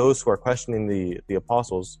 even by those who are questioning the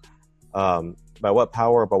apostles. By what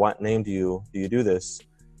power, by what name do you do this?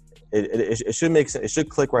 It should make sense. It should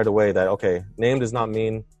click right away that, okay, name does not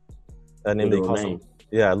mean a name that you call someone.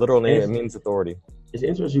 Yeah, literal name. It means authority. It's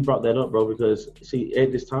interesting you brought that up, bro, because see,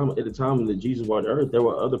 at the time that Jesus walked the earth, there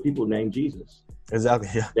were other people named Jesus. Exactly.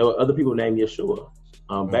 Yeah. There were other people named Yeshua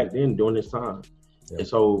back then during this time. Yeah. And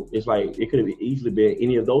so it's like it could have easily been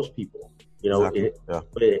any of those people, you know. Exactly.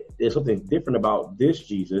 But there's something different about this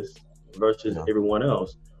Jesus versus everyone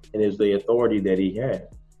else, and it's the authority that he had.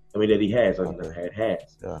 I mean, that he has.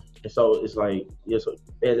 Has. Yeah. And so it's like, that's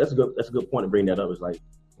a good point to bring that up. It's like,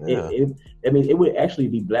 it would actually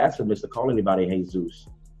be blasphemous to call anybody Jesus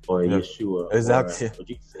or Yeshua. Exactly. Or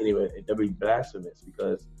Jesus. Anyway, it would be blasphemous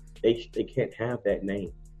because they can't have that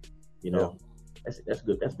name. You know, that's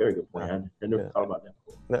good. That's a very good point. I never thought about that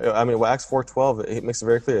before. No, I mean, Acts 4:12, it makes it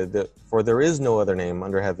very clear that for there is no other name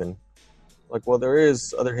under heaven. Like, well, there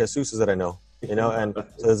is other Jesuses that I know. You know, and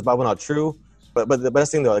so is the Bible not true? But the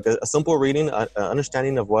best thing though, like a simple reading,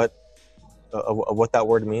 understanding of what that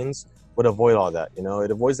word means would avoid all that. You know,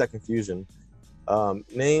 it avoids that confusion.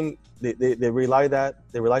 Name, they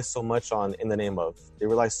rely so much on in the name of. They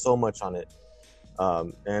rely so much on it.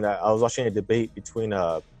 And I was watching a debate between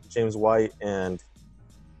James White and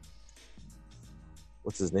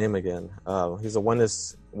what's his name again? He's a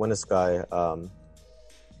oneness guy.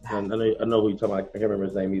 I know who you're talking about. I can't remember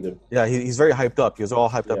his name either. Yeah, he's very hyped up. He was all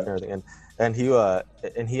hyped up and everything. And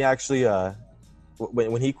he actually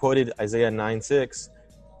when he quoted Isaiah 9:6,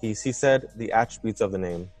 he said the attributes of the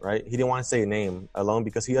name, right? He didn't want to say name alone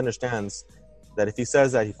because he understands that if he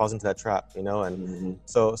says that, he falls into that trap, you know. And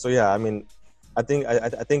so yeah, I mean, I think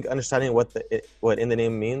understanding what in the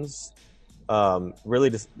name means really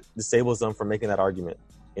disables them from making that argument.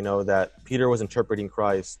 that Peter was interpreting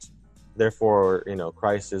Christ. Therefore,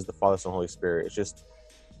 Christ is the Father, Son, Holy Spirit. It's just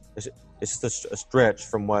a stretch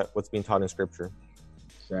from what's being taught in Scripture.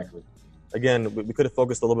 Exactly. Again, we could have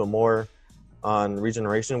focused a little bit more on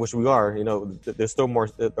regeneration, which we are. There's still more.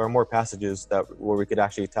 There are more passages where we could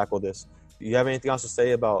actually tackle this. Do you have anything else to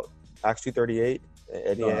say about Acts 2:38?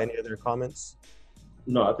 Any other comments?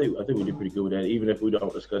 No, I think we did pretty good with that. Even if we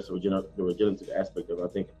don't discuss the regenerative aspect of it, I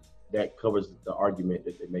think that covers the argument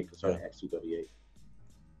that they make concerning Acts 2:38.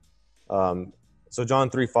 So John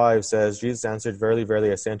 3:5 says, Jesus answered, "Verily,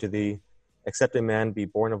 verily, I say unto thee, except a man be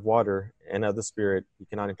born of water and of the Spirit, he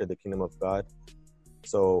cannot enter the kingdom of God."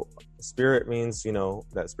 So Spirit means,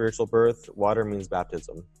 that spiritual birth. Water means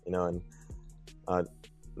baptism, and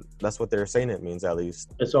that's what they're saying it means, at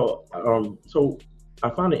least. And so I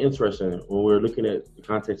find it interesting when we're looking at the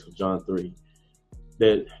context of John 3,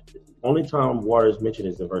 that only time water is mentioned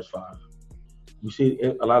is in verse 5. You see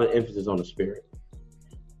a lot of emphasis on the Spirit.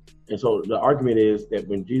 And so the argument is that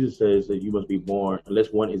when Jesus says that you must be born,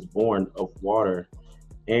 unless one is born of water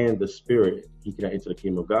and the Spirit, he cannot enter the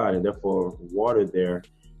kingdom of God. And therefore, water there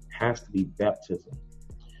has to be baptism.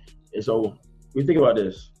 And so we think about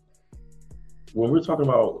this. When we're talking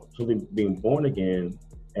about something being born again,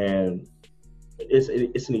 and it's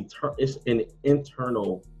an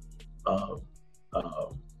internal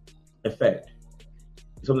effect,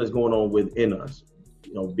 something that's going on within us,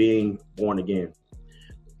 being born again.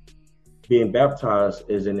 Being baptized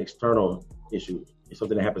is an external issue. It's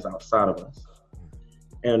something that happens outside of us.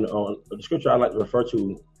 And the scripture I like to refer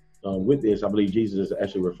to with this, I believe Jesus is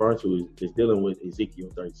actually referring to, is dealing with Ezekiel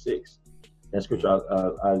 36. That scripture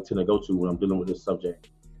I tend to go to when I'm dealing with this subject.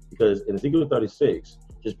 Because in Ezekiel 36,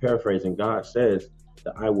 just paraphrasing, God says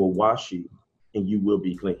that I will wash you and you will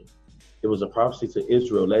be clean. It was a prophecy to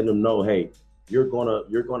Israel, letting them know, hey, you're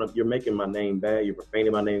making my name bad, you're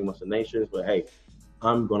profaning my name amongst the nations, but hey,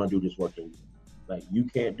 I'm gonna do this work in you. Like, you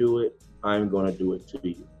can't do it, I'm gonna do it to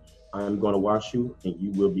you. I'm gonna wash you and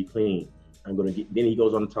you will be clean. Then he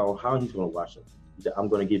goes on to tell how he's gonna wash them. He said, I'm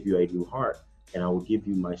gonna give you a new heart and I will give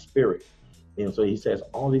you my Spirit. And so he says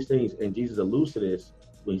all these things, and Jesus alludes to this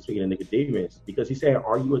when he's speaking to Nicodemus, because he said,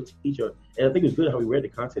 are you a teacher? And I think it's good how we read the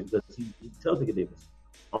context, because he tells Nicodemus,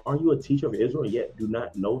 are you a teacher of Israel and yet do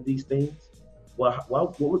not know these things? Well,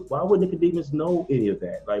 why would Nicodemus know any of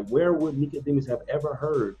that? Like, where would Nicodemus have ever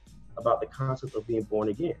heard about the concept of being born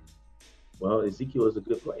again? Well, Ezekiel is a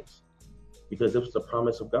good place, because this was a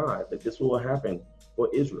promise of God that this will happen for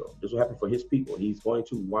Israel. This will happen for his people. He's going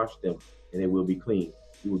to wash them and they will be clean.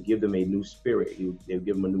 He will give them a new spirit. He'll give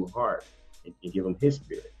them a new heart and give them his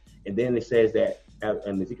Spirit. And then it says that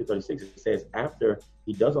in Ezekiel 36, it says after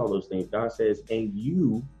he does all those things, God says, and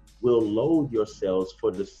you will loathe yourselves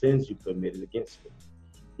for the sins you committed against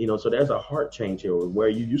me. So there's a heart change here, where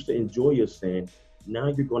you used to enjoy your sin. Now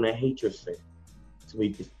you're going to hate your sin. So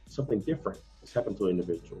it's something different. It's happened to an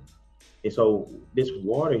individual. And so this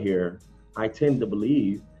water here, I tend to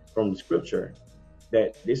believe from the scripture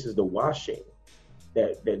that this is the washing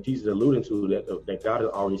that Jesus alluded to, that God has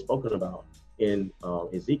already spoken about in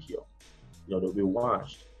Ezekiel, that we're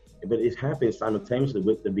washed. But it happens simultaneously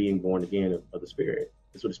with the being born again of the Spirit.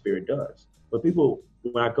 That's what the Spirit does. But people,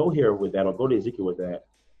 when I go here with that, or go to Ezekiel with that,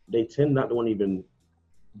 they tend not to want to even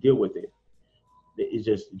deal with it. It's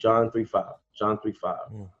just John 3:5,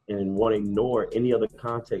 and want to ignore any other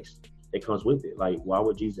context that comes with it. Like, why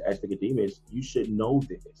would Jesus ask Nicodemus, you should know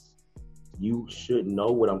this. You should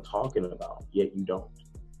know what I'm talking about, yet you don't.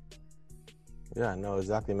 Yeah, no,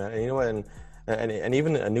 exactly, man. And you know what? And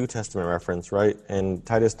even a New Testament reference, right? In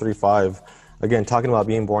Titus 3:5, again, talking about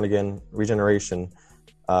being born again, regeneration.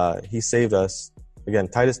 He saved us. Again,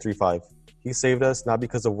 Titus 3:5. He saved us not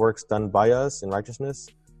because of works done by us in righteousness,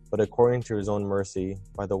 but according to his own mercy,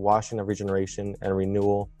 by the washing of regeneration and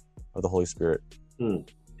renewal of the Holy Spirit. You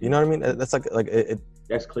know what I mean? That's like it.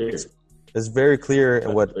 That's clear. It's very clear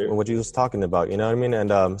in what Jesus was talking about. You know what I mean?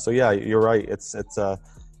 And so yeah, you're right. It's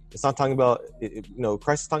not talking about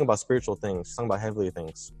Christ is talking about spiritual things. He's talking about heavenly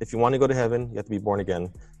things. If you want to go to heaven, you have to be born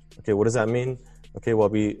again. Okay, what does that mean? Okay,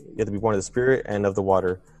 well, you have to be born of the Spirit and of the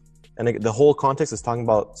water. And the whole context is talking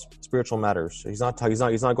about spiritual matters. He's not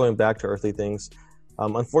going back to earthly things.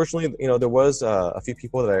 Unfortunately, there was a few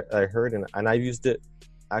people that I heard, and I used it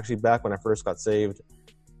actually back when I first got saved.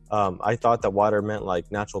 I thought that water meant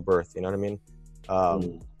like natural birth. You know what I mean?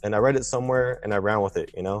 And I read it somewhere and I ran with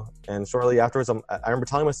it. And shortly afterwards, I remember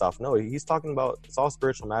telling myself, no, he's talking about, it's all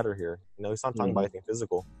spiritual matter here. He's not talking about anything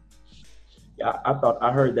physical. Yeah,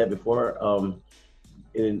 I heard that before.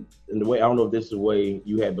 In the way, I don't know if this is the way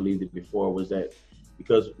you had believed it before, was that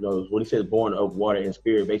because when he says born of water and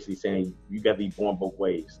spirit, basically saying you got to be born both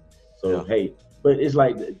ways. So hey, but it's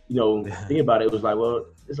like think about it. It was like, well,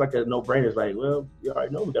 it's like a no-brainer. It's like, well, you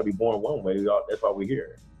already know we got to be born one way. That's why we're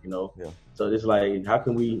here. So it's like, how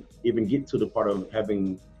can we even get to the part of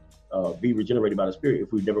having be regenerated by the Spirit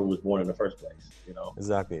if we never was born in the first place?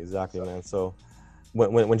 Exactly, so, man. So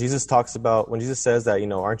when Jesus talks about, when Jesus says that,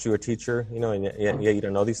 aren't you a teacher, and yet you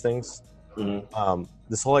don't know these things. Mm-hmm.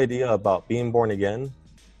 This whole idea about being born again.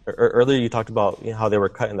 Earlier you talked about how they were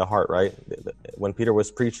cut in the heart, right? When Peter was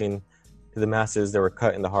preaching to the masses, they were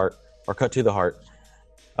cut in the heart, or cut to the heart,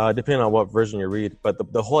 depending on what version you read.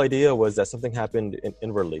 But the whole idea was that something happened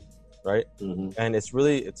inwardly, right? Mm-hmm. And it's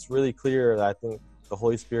really clear that I think the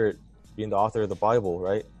Holy Spirit, being the author of the Bible,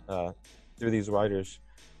 right, through these writers,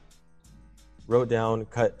 wrote down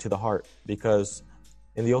cut to the heart, because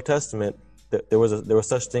in the Old Testament there was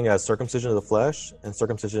such thing as circumcision of the flesh and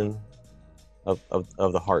circumcision of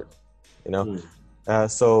the heart,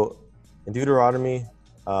 so in Deuteronomy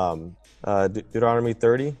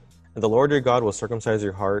 30, and the Lord your God will circumcise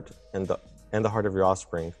your heart and the heart of your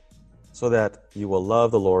offspring, so that you will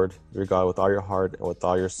love the Lord your God with all your heart and with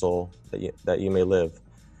all your soul, that you may live.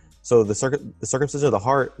 So the circumcision of the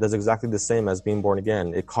heart does exactly the same as being born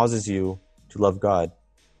again. It causes you to love God.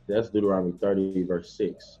 That's Deuteronomy 30 verse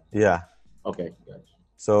 6. Yeah. Okay, gotcha.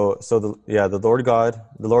 So the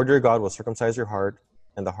Lord your God will circumcise your heart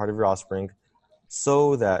and the heart of your offspring,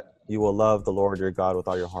 so that you will love the Lord your God with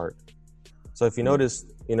all your heart. So if you notice,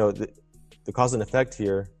 the cause and effect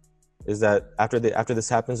here is that after this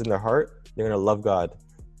happens in their heart, they're going to love God.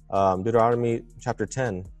 Deuteronomy chapter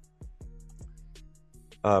 10,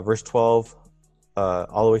 verse 12,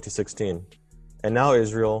 all the way to 16. And now,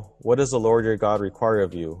 Israel, what does the Lord your God require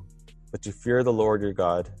of you? But to fear the Lord your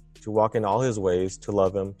God, to walk in all his ways, to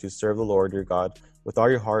love him, to serve the Lord your God with all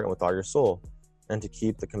your heart and with all your soul, and to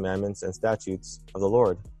keep the commandments and statutes of the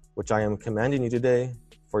Lord, which I am commanding you today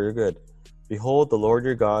for your good. Behold, the Lord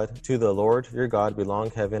your God, to the Lord your God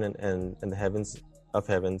belong heaven and the heavens of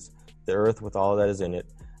heavens, the earth with all that is in it.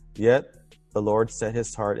 Yet the Lord set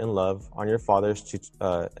his heart in love on your fathers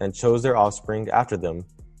and chose their offspring after them,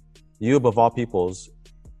 you above all peoples,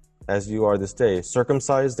 as you are this day.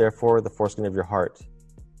 Circumcise therefore the foreskin of your heart,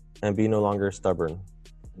 and be no longer stubborn.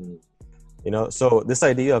 So this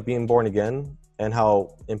idea of being born again, and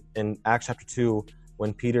how in Acts chapter 2,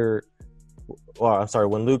 when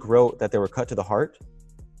Luke wrote that they were cut to the heart,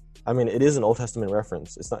 I mean, it is an Old Testament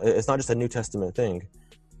reference. It's not just a New Testament thing.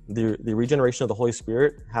 The regeneration of the Holy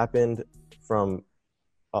Spirit happened from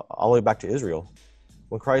all the way back to Israel.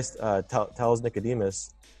 When Christ tells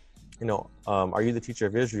Nicodemus, are you the teacher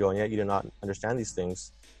of Israel, and yet you do not understand these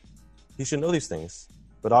things? He should know these things.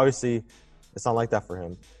 But obviously, it's not like that for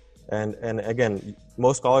him. And again,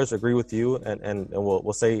 most scholars agree with you, and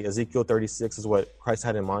we'll say Ezekiel 36 is what Christ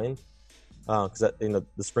had in mind, because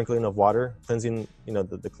the sprinkling of water, cleansing,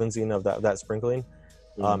 the cleansing of that sprinkling,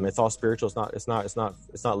 it's all spiritual. It's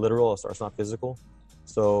not literal, or it's not physical.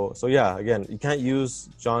 So yeah, again, you can't use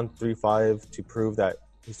John 3:5 to prove that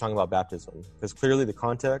he's talking about baptism, because clearly the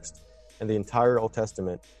context and the entire Old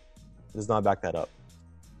Testament does not back that up.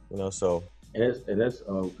 So. And that's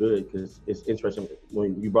good, because it's interesting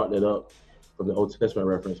when you brought that up from the Old Testament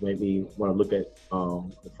reference. Made me want to look at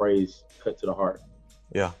the phrase "cut to the heart."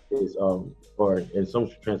 Yeah, is or in some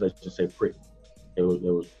translations say "prick." It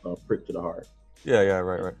was prick to the heart. Yeah,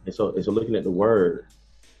 right. And so looking at the word,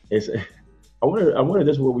 I wonder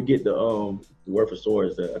this is where we get the word for sword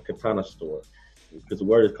is a katana sword, because the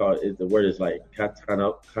word is like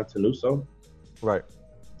katanuso, right?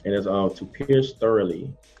 And it's to pierce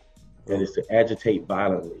thoroughly. And it's to agitate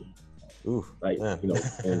violently. Ooh,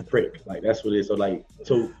 and prick. Like that's what it is. So when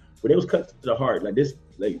it was cut to the heart, like this,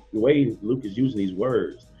 like the way Luke is using these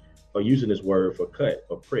words, or using this word for cut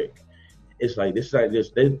or prick, it's like this. Like this,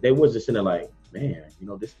 they was just in there like, man,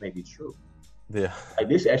 this may be true. Yeah. Like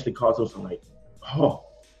this actually caused them some like, oh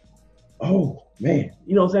man,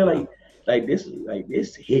 what I'm saying? Like this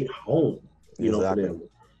hit home, exactly. For them.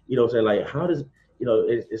 What I'm saying? Like how does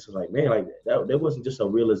it's like, man, like that wasn't just a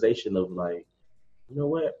realization of like,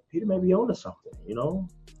 what, Peter may be on to something,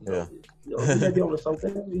 Yeah. He may be on to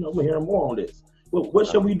something, we're hearing more on this. Well, what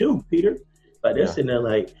should we do, Peter? Like they're sitting there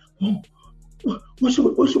like, what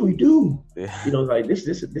should we do? Yeah. Like this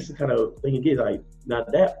is the kind of thing you get. Like now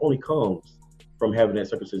that only comes from having that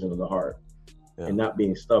circumcision of the heart and not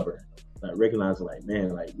being stubborn. Like recognizing like, man,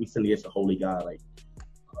 like we sin against a holy God, like,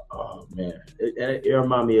 oh man, it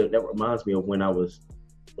reminds me of when I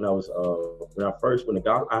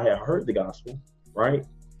had heard the gospel, right?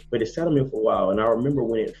 But it sat on me for a while, and I remember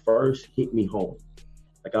when it first hit me home,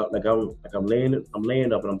 I'm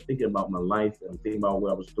laying up and I'm thinking about my life and I'm thinking about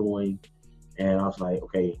what I was doing, and I was like,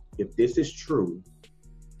 okay, if this is true,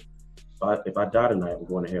 if I die tonight, I'm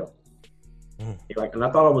going to hell. And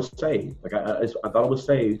I thought I was saved. I thought I was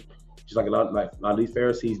saved, just like a lot of these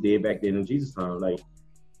Pharisees did back then in Jesus' time. Like,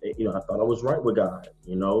 I thought I was right with God,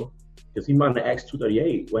 because he might in Acts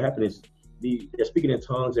 2:38. What happened is they're speaking in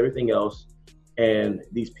tongues, everything else, and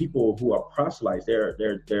these people who are proselytes, they're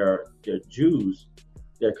Jews.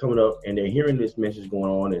 They're coming up and they're hearing this message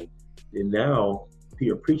going on, and now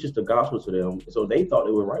Peter preaches the gospel to them, so they thought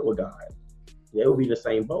they were right with God. They would be in the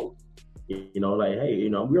same boat, like, hey,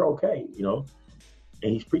 we're okay, and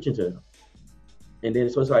he's preaching to them. And then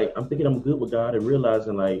so it's like I'm thinking I'm good with God and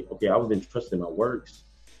realizing like, okay, I was been trusting my works.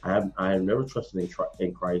 I have never trusted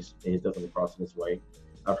in Christ and his death on the cross in this way.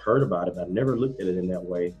 I've heard about it, but I've never looked at it in that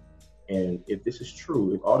way. And if this is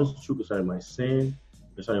true, if all this is true concerning my sin,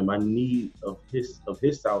 concerning my need of his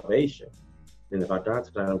salvation, then if I die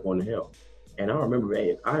tonight, I'm going to hell. And I remember,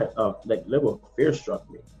 like level of fear struck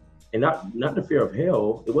me, and not the fear of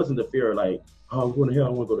hell. It wasn't the fear of like, oh, I'm going to hell, I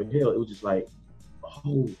want to go to hell. It was just like,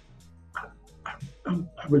 oh,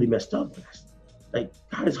 I really messed up. Like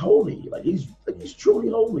God is holy, like he's truly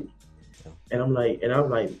holy, and I'm like,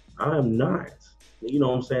 I am not. You know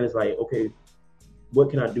what I'm saying? It's like, okay, what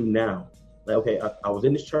can I do now? Like, okay, I was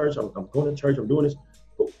in this church, I'm going to church, I'm doing this,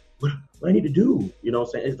 but what I need to do? You know what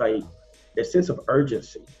I'm saying? It's like a sense of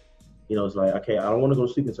urgency. It's like, okay, I don't want to go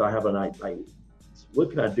to sleep until I have a night. Like, what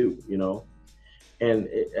can I do? And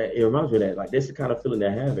it reminds me of that. Like, that's the kind of feeling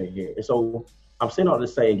that I have in here. And so I'm saying all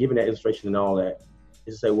this, saying, giving that illustration and all that,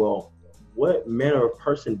 is to say, well, what manner of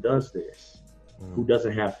person does this who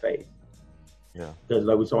doesn't have faith? Yeah. Because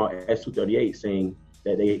like we saw in Acts 2:38 saying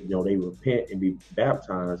that they repent and be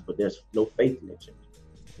baptized, but there's no faith mentioned.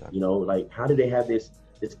 Exactly. Like how do they have this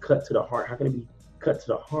cut to the heart? How can it be cut to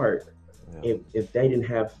the heart if they didn't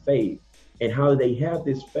have faith? And how do they have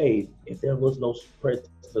this faith if there was no presence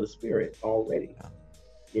of the Spirit already?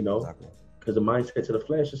 Yeah. Exactly. Because the mindset to the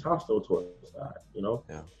flesh is hostile towards God. Yeah.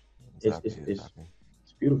 Exactly.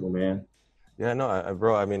 It's beautiful, man. Yeah, no,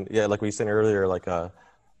 bro. I mean, yeah, like we said earlier, like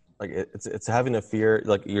it's having a fear,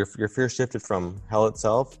 like your fear shifted from hell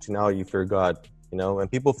itself to now you fear God,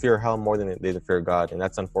 and people fear hell more than they fear God, and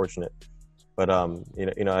that's unfortunate. But I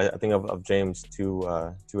think of James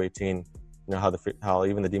 2:18, how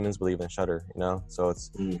even the demons believe and shudder, So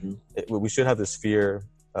it's we should have this fear.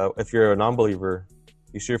 If you're a non-believer,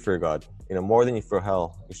 you should fear God, more than you fear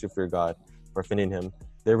hell. You should fear God for offending Him.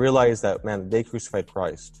 They realize that, man, they crucified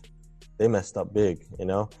Christ. They messed up big,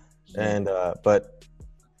 and but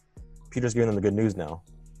Peter's giving them the good news now,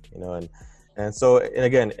 and so, and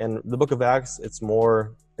again, in the book of Acts, it's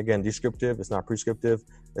more, again, descriptive. It's not prescriptive.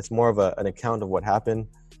 It's more of an account of what happened.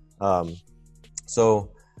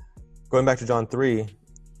 So going back to John 3,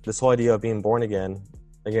 this whole idea of being born again,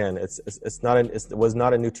 it was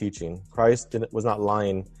not a new teaching. Christ was not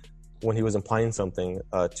lying when he was implying something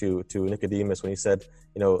to Nicodemus when he said,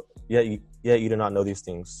 yet you do not know these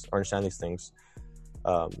things or understand these things.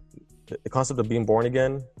 The concept of being born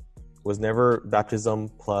again was never baptism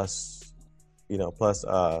plus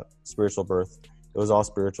spiritual birth. It was all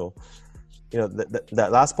spiritual. That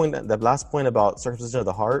last point about circumcision of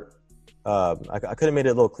the heart, I could have made it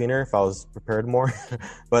a little cleaner if I was prepared more.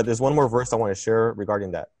 But there's one more verse I want to share regarding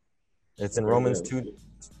that. It's in Romans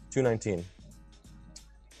 2:19.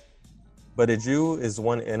 But a Jew is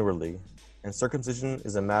one inwardly, and circumcision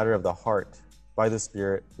is a matter of the heart, by the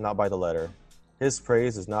Spirit, not by the letter. His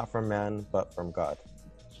praise is not from man, but from God.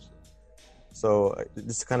 So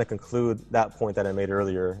just to kind of conclude that point that I made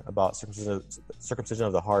earlier about circumcision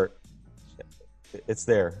of the heart, it's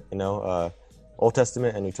there, Old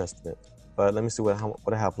Testament and New Testament. But let me see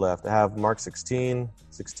what I have left. I have Mark 16,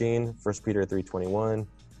 1 Peter 3:21,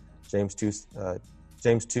 James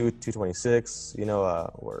 2:26.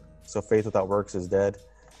 So faith without works is dead.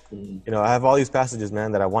 I have all these passages,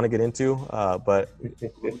 man, that I want to get into, but we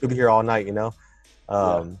could be here all night,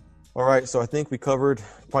 All right, so I think we covered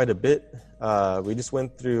quite a bit. We just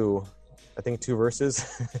went through, I think, 2 verses.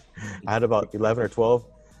 I had about 11 or 12,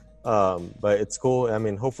 but it's cool. I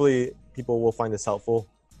mean, hopefully people will find this helpful.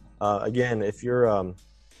 Again, if you're a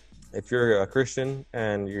Christian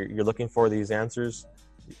and you're looking for these answers,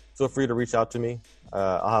 feel free to reach out to me.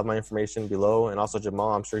 I'll have my information below, and also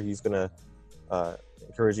Jamal, I'm sure he's going to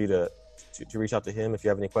encourage you to reach out to him if you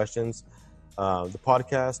have any questions. The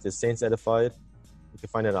podcast is Saints Edified. You can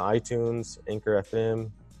find it on iTunes, Anchor FM,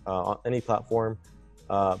 on any platform.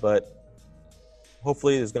 But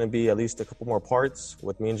hopefully there's going to be at least a couple more parts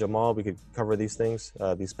with me and Jamal. We could cover these things,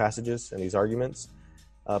 these passages and these arguments.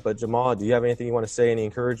 But Jamal, do you have anything you want to say? Any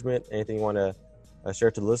encouragement? Anything you want to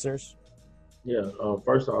share to the listeners? Yeah.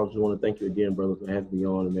 First off, I just want to thank you again, brother, for having me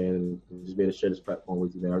on, man, and just being able to share this platform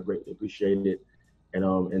with you, man. I greatly appreciate it,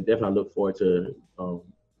 and definitely look forward to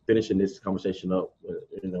finishing this conversation up.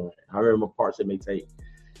 However parts it may take,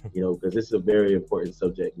 because this is a very important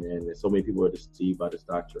subject, man, and so many people are deceived by this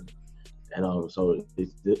doctrine. And so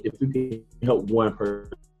if we can help one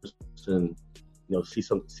person,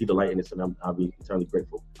 see the light in this, and I'll be eternally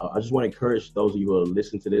grateful. I just want to encourage those of you who are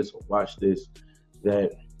listening to this or watch this,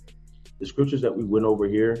 that the scriptures that we went over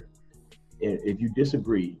here, and if you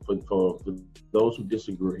disagree, for those who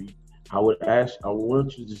disagree, I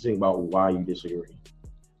want you to think about why you disagree.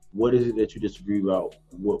 What is it that you disagree about?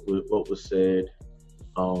 What was said,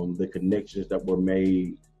 the connections that were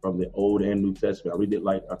made from the Old and New Testament. I really did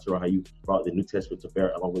like, Arturo, how you brought the New Testament to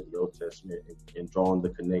bear along with the Old Testament and drawing the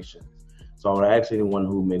connections. So I would ask anyone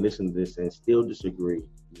who may listen to this and still disagree,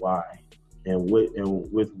 why? And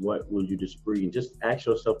with what will you disagree? And just ask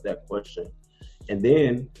yourself that question. And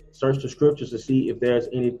then search the scriptures to see if there's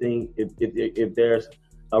anything, if there's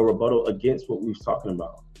a rebuttal against what we're talking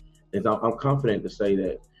about. And I'm confident to say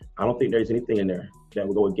that I don't think there's anything in there that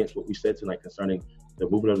will go against what we said tonight concerning the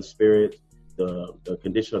movement of the Spirit, the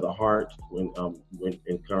condition of the heart when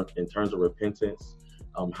in terms of repentance,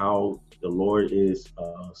 how the Lord is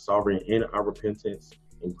sovereign in our repentance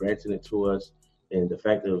and granting it to us, and the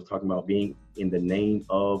fact that it was talking about being in the name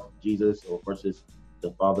of Jesus or versus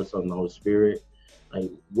the Father, Son, and the Holy Spirit.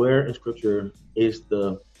 Like, where in Scripture is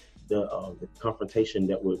the confrontation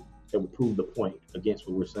that would prove the point against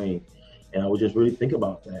what we're saying? And I would just really think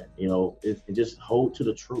about that, and just hold to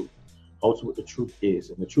the truth. Hold to what the truth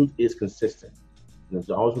is. And the truth is consistent. And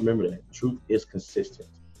always remember that. Truth is consistent.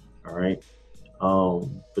 All right? For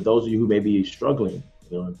those of you who may be struggling,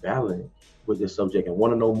 and battling with this subject and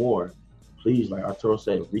want to know more, please, like Arturo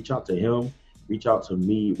said, reach out to him. Reach out to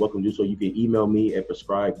me. Welcome to do so. You can email me at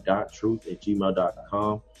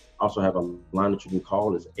prescribe.truth@gmail.com. Also have a line that you can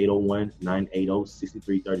call. It's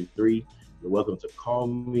 801-980-6333. You're welcome to call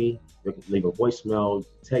me. You can leave a voicemail,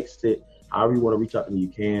 text it. However you want to reach out to me, you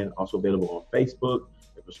can. Also available on Facebook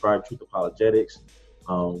at Prescribe Truth Apologetics,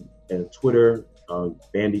 and Twitter,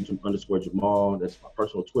 Bandy_Jamal. That's my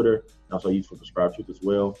personal Twitter. I also use for Prescribe Truth as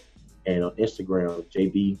well. And on Instagram,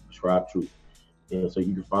 JB Prescribe Truth. And so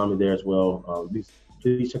you can find me there as well.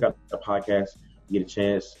 Please check out the podcast. You get a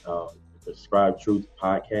chance. Prescribe Truth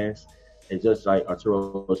podcast. And just like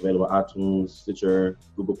Arturo, is available on iTunes, Stitcher,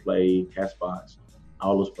 Google Play, Castbox,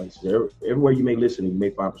 all those places. Everywhere you may listen, you may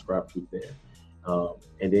find Prescribe Truth there.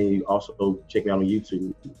 And then you also check me out on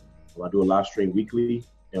YouTube. I do a live stream weekly.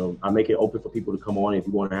 I make it open for people to come on if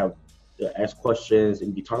you want to ask questions, and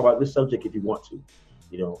you can talk about this subject if you want to.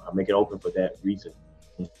 I make it open for that reason.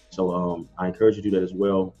 So I encourage you to do that as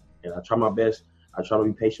well. And I try my best. I try to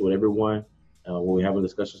be patient with everyone when we're having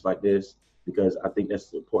discussions like this, because I think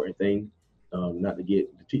that's the important thing, not to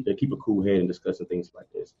keep a cool head in discussing things like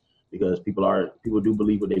this, because people do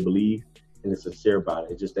believe what they believe, and it's sincere about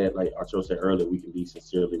it. It's just that, like Arturo said earlier, we can be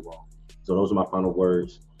sincerely wrong. So those are my final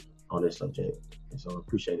words on this subject. And so I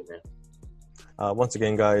appreciate it, man. Once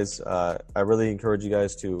again, guys, I really encourage you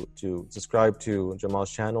guys to subscribe to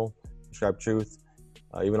Jamal's channel, Prescribe Truth,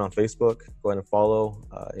 even on Facebook. Go ahead and follow.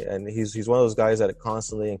 And he's one of those guys that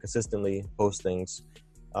constantly and consistently posts things.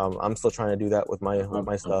 I'm still trying to do that with my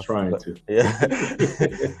stuff. I'm trying to. Yeah.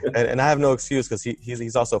 and I have no excuse, because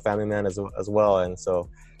he's also a family man as well. And so,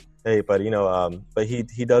 hey, but but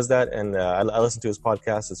he does that, and I listen to his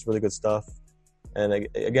podcast. It's really good stuff. And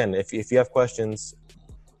again, if you have questions,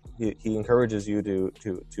 he encourages you to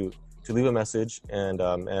leave a message and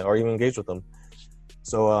or even engage with them.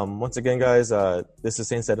 So once again, guys, this is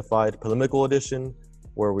Saints Edified Polemical Edition,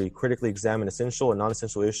 where we critically examine essential and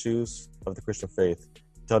non-essential issues of the Christian faith.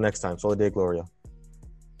 Until next time, Soli Deo Gloria.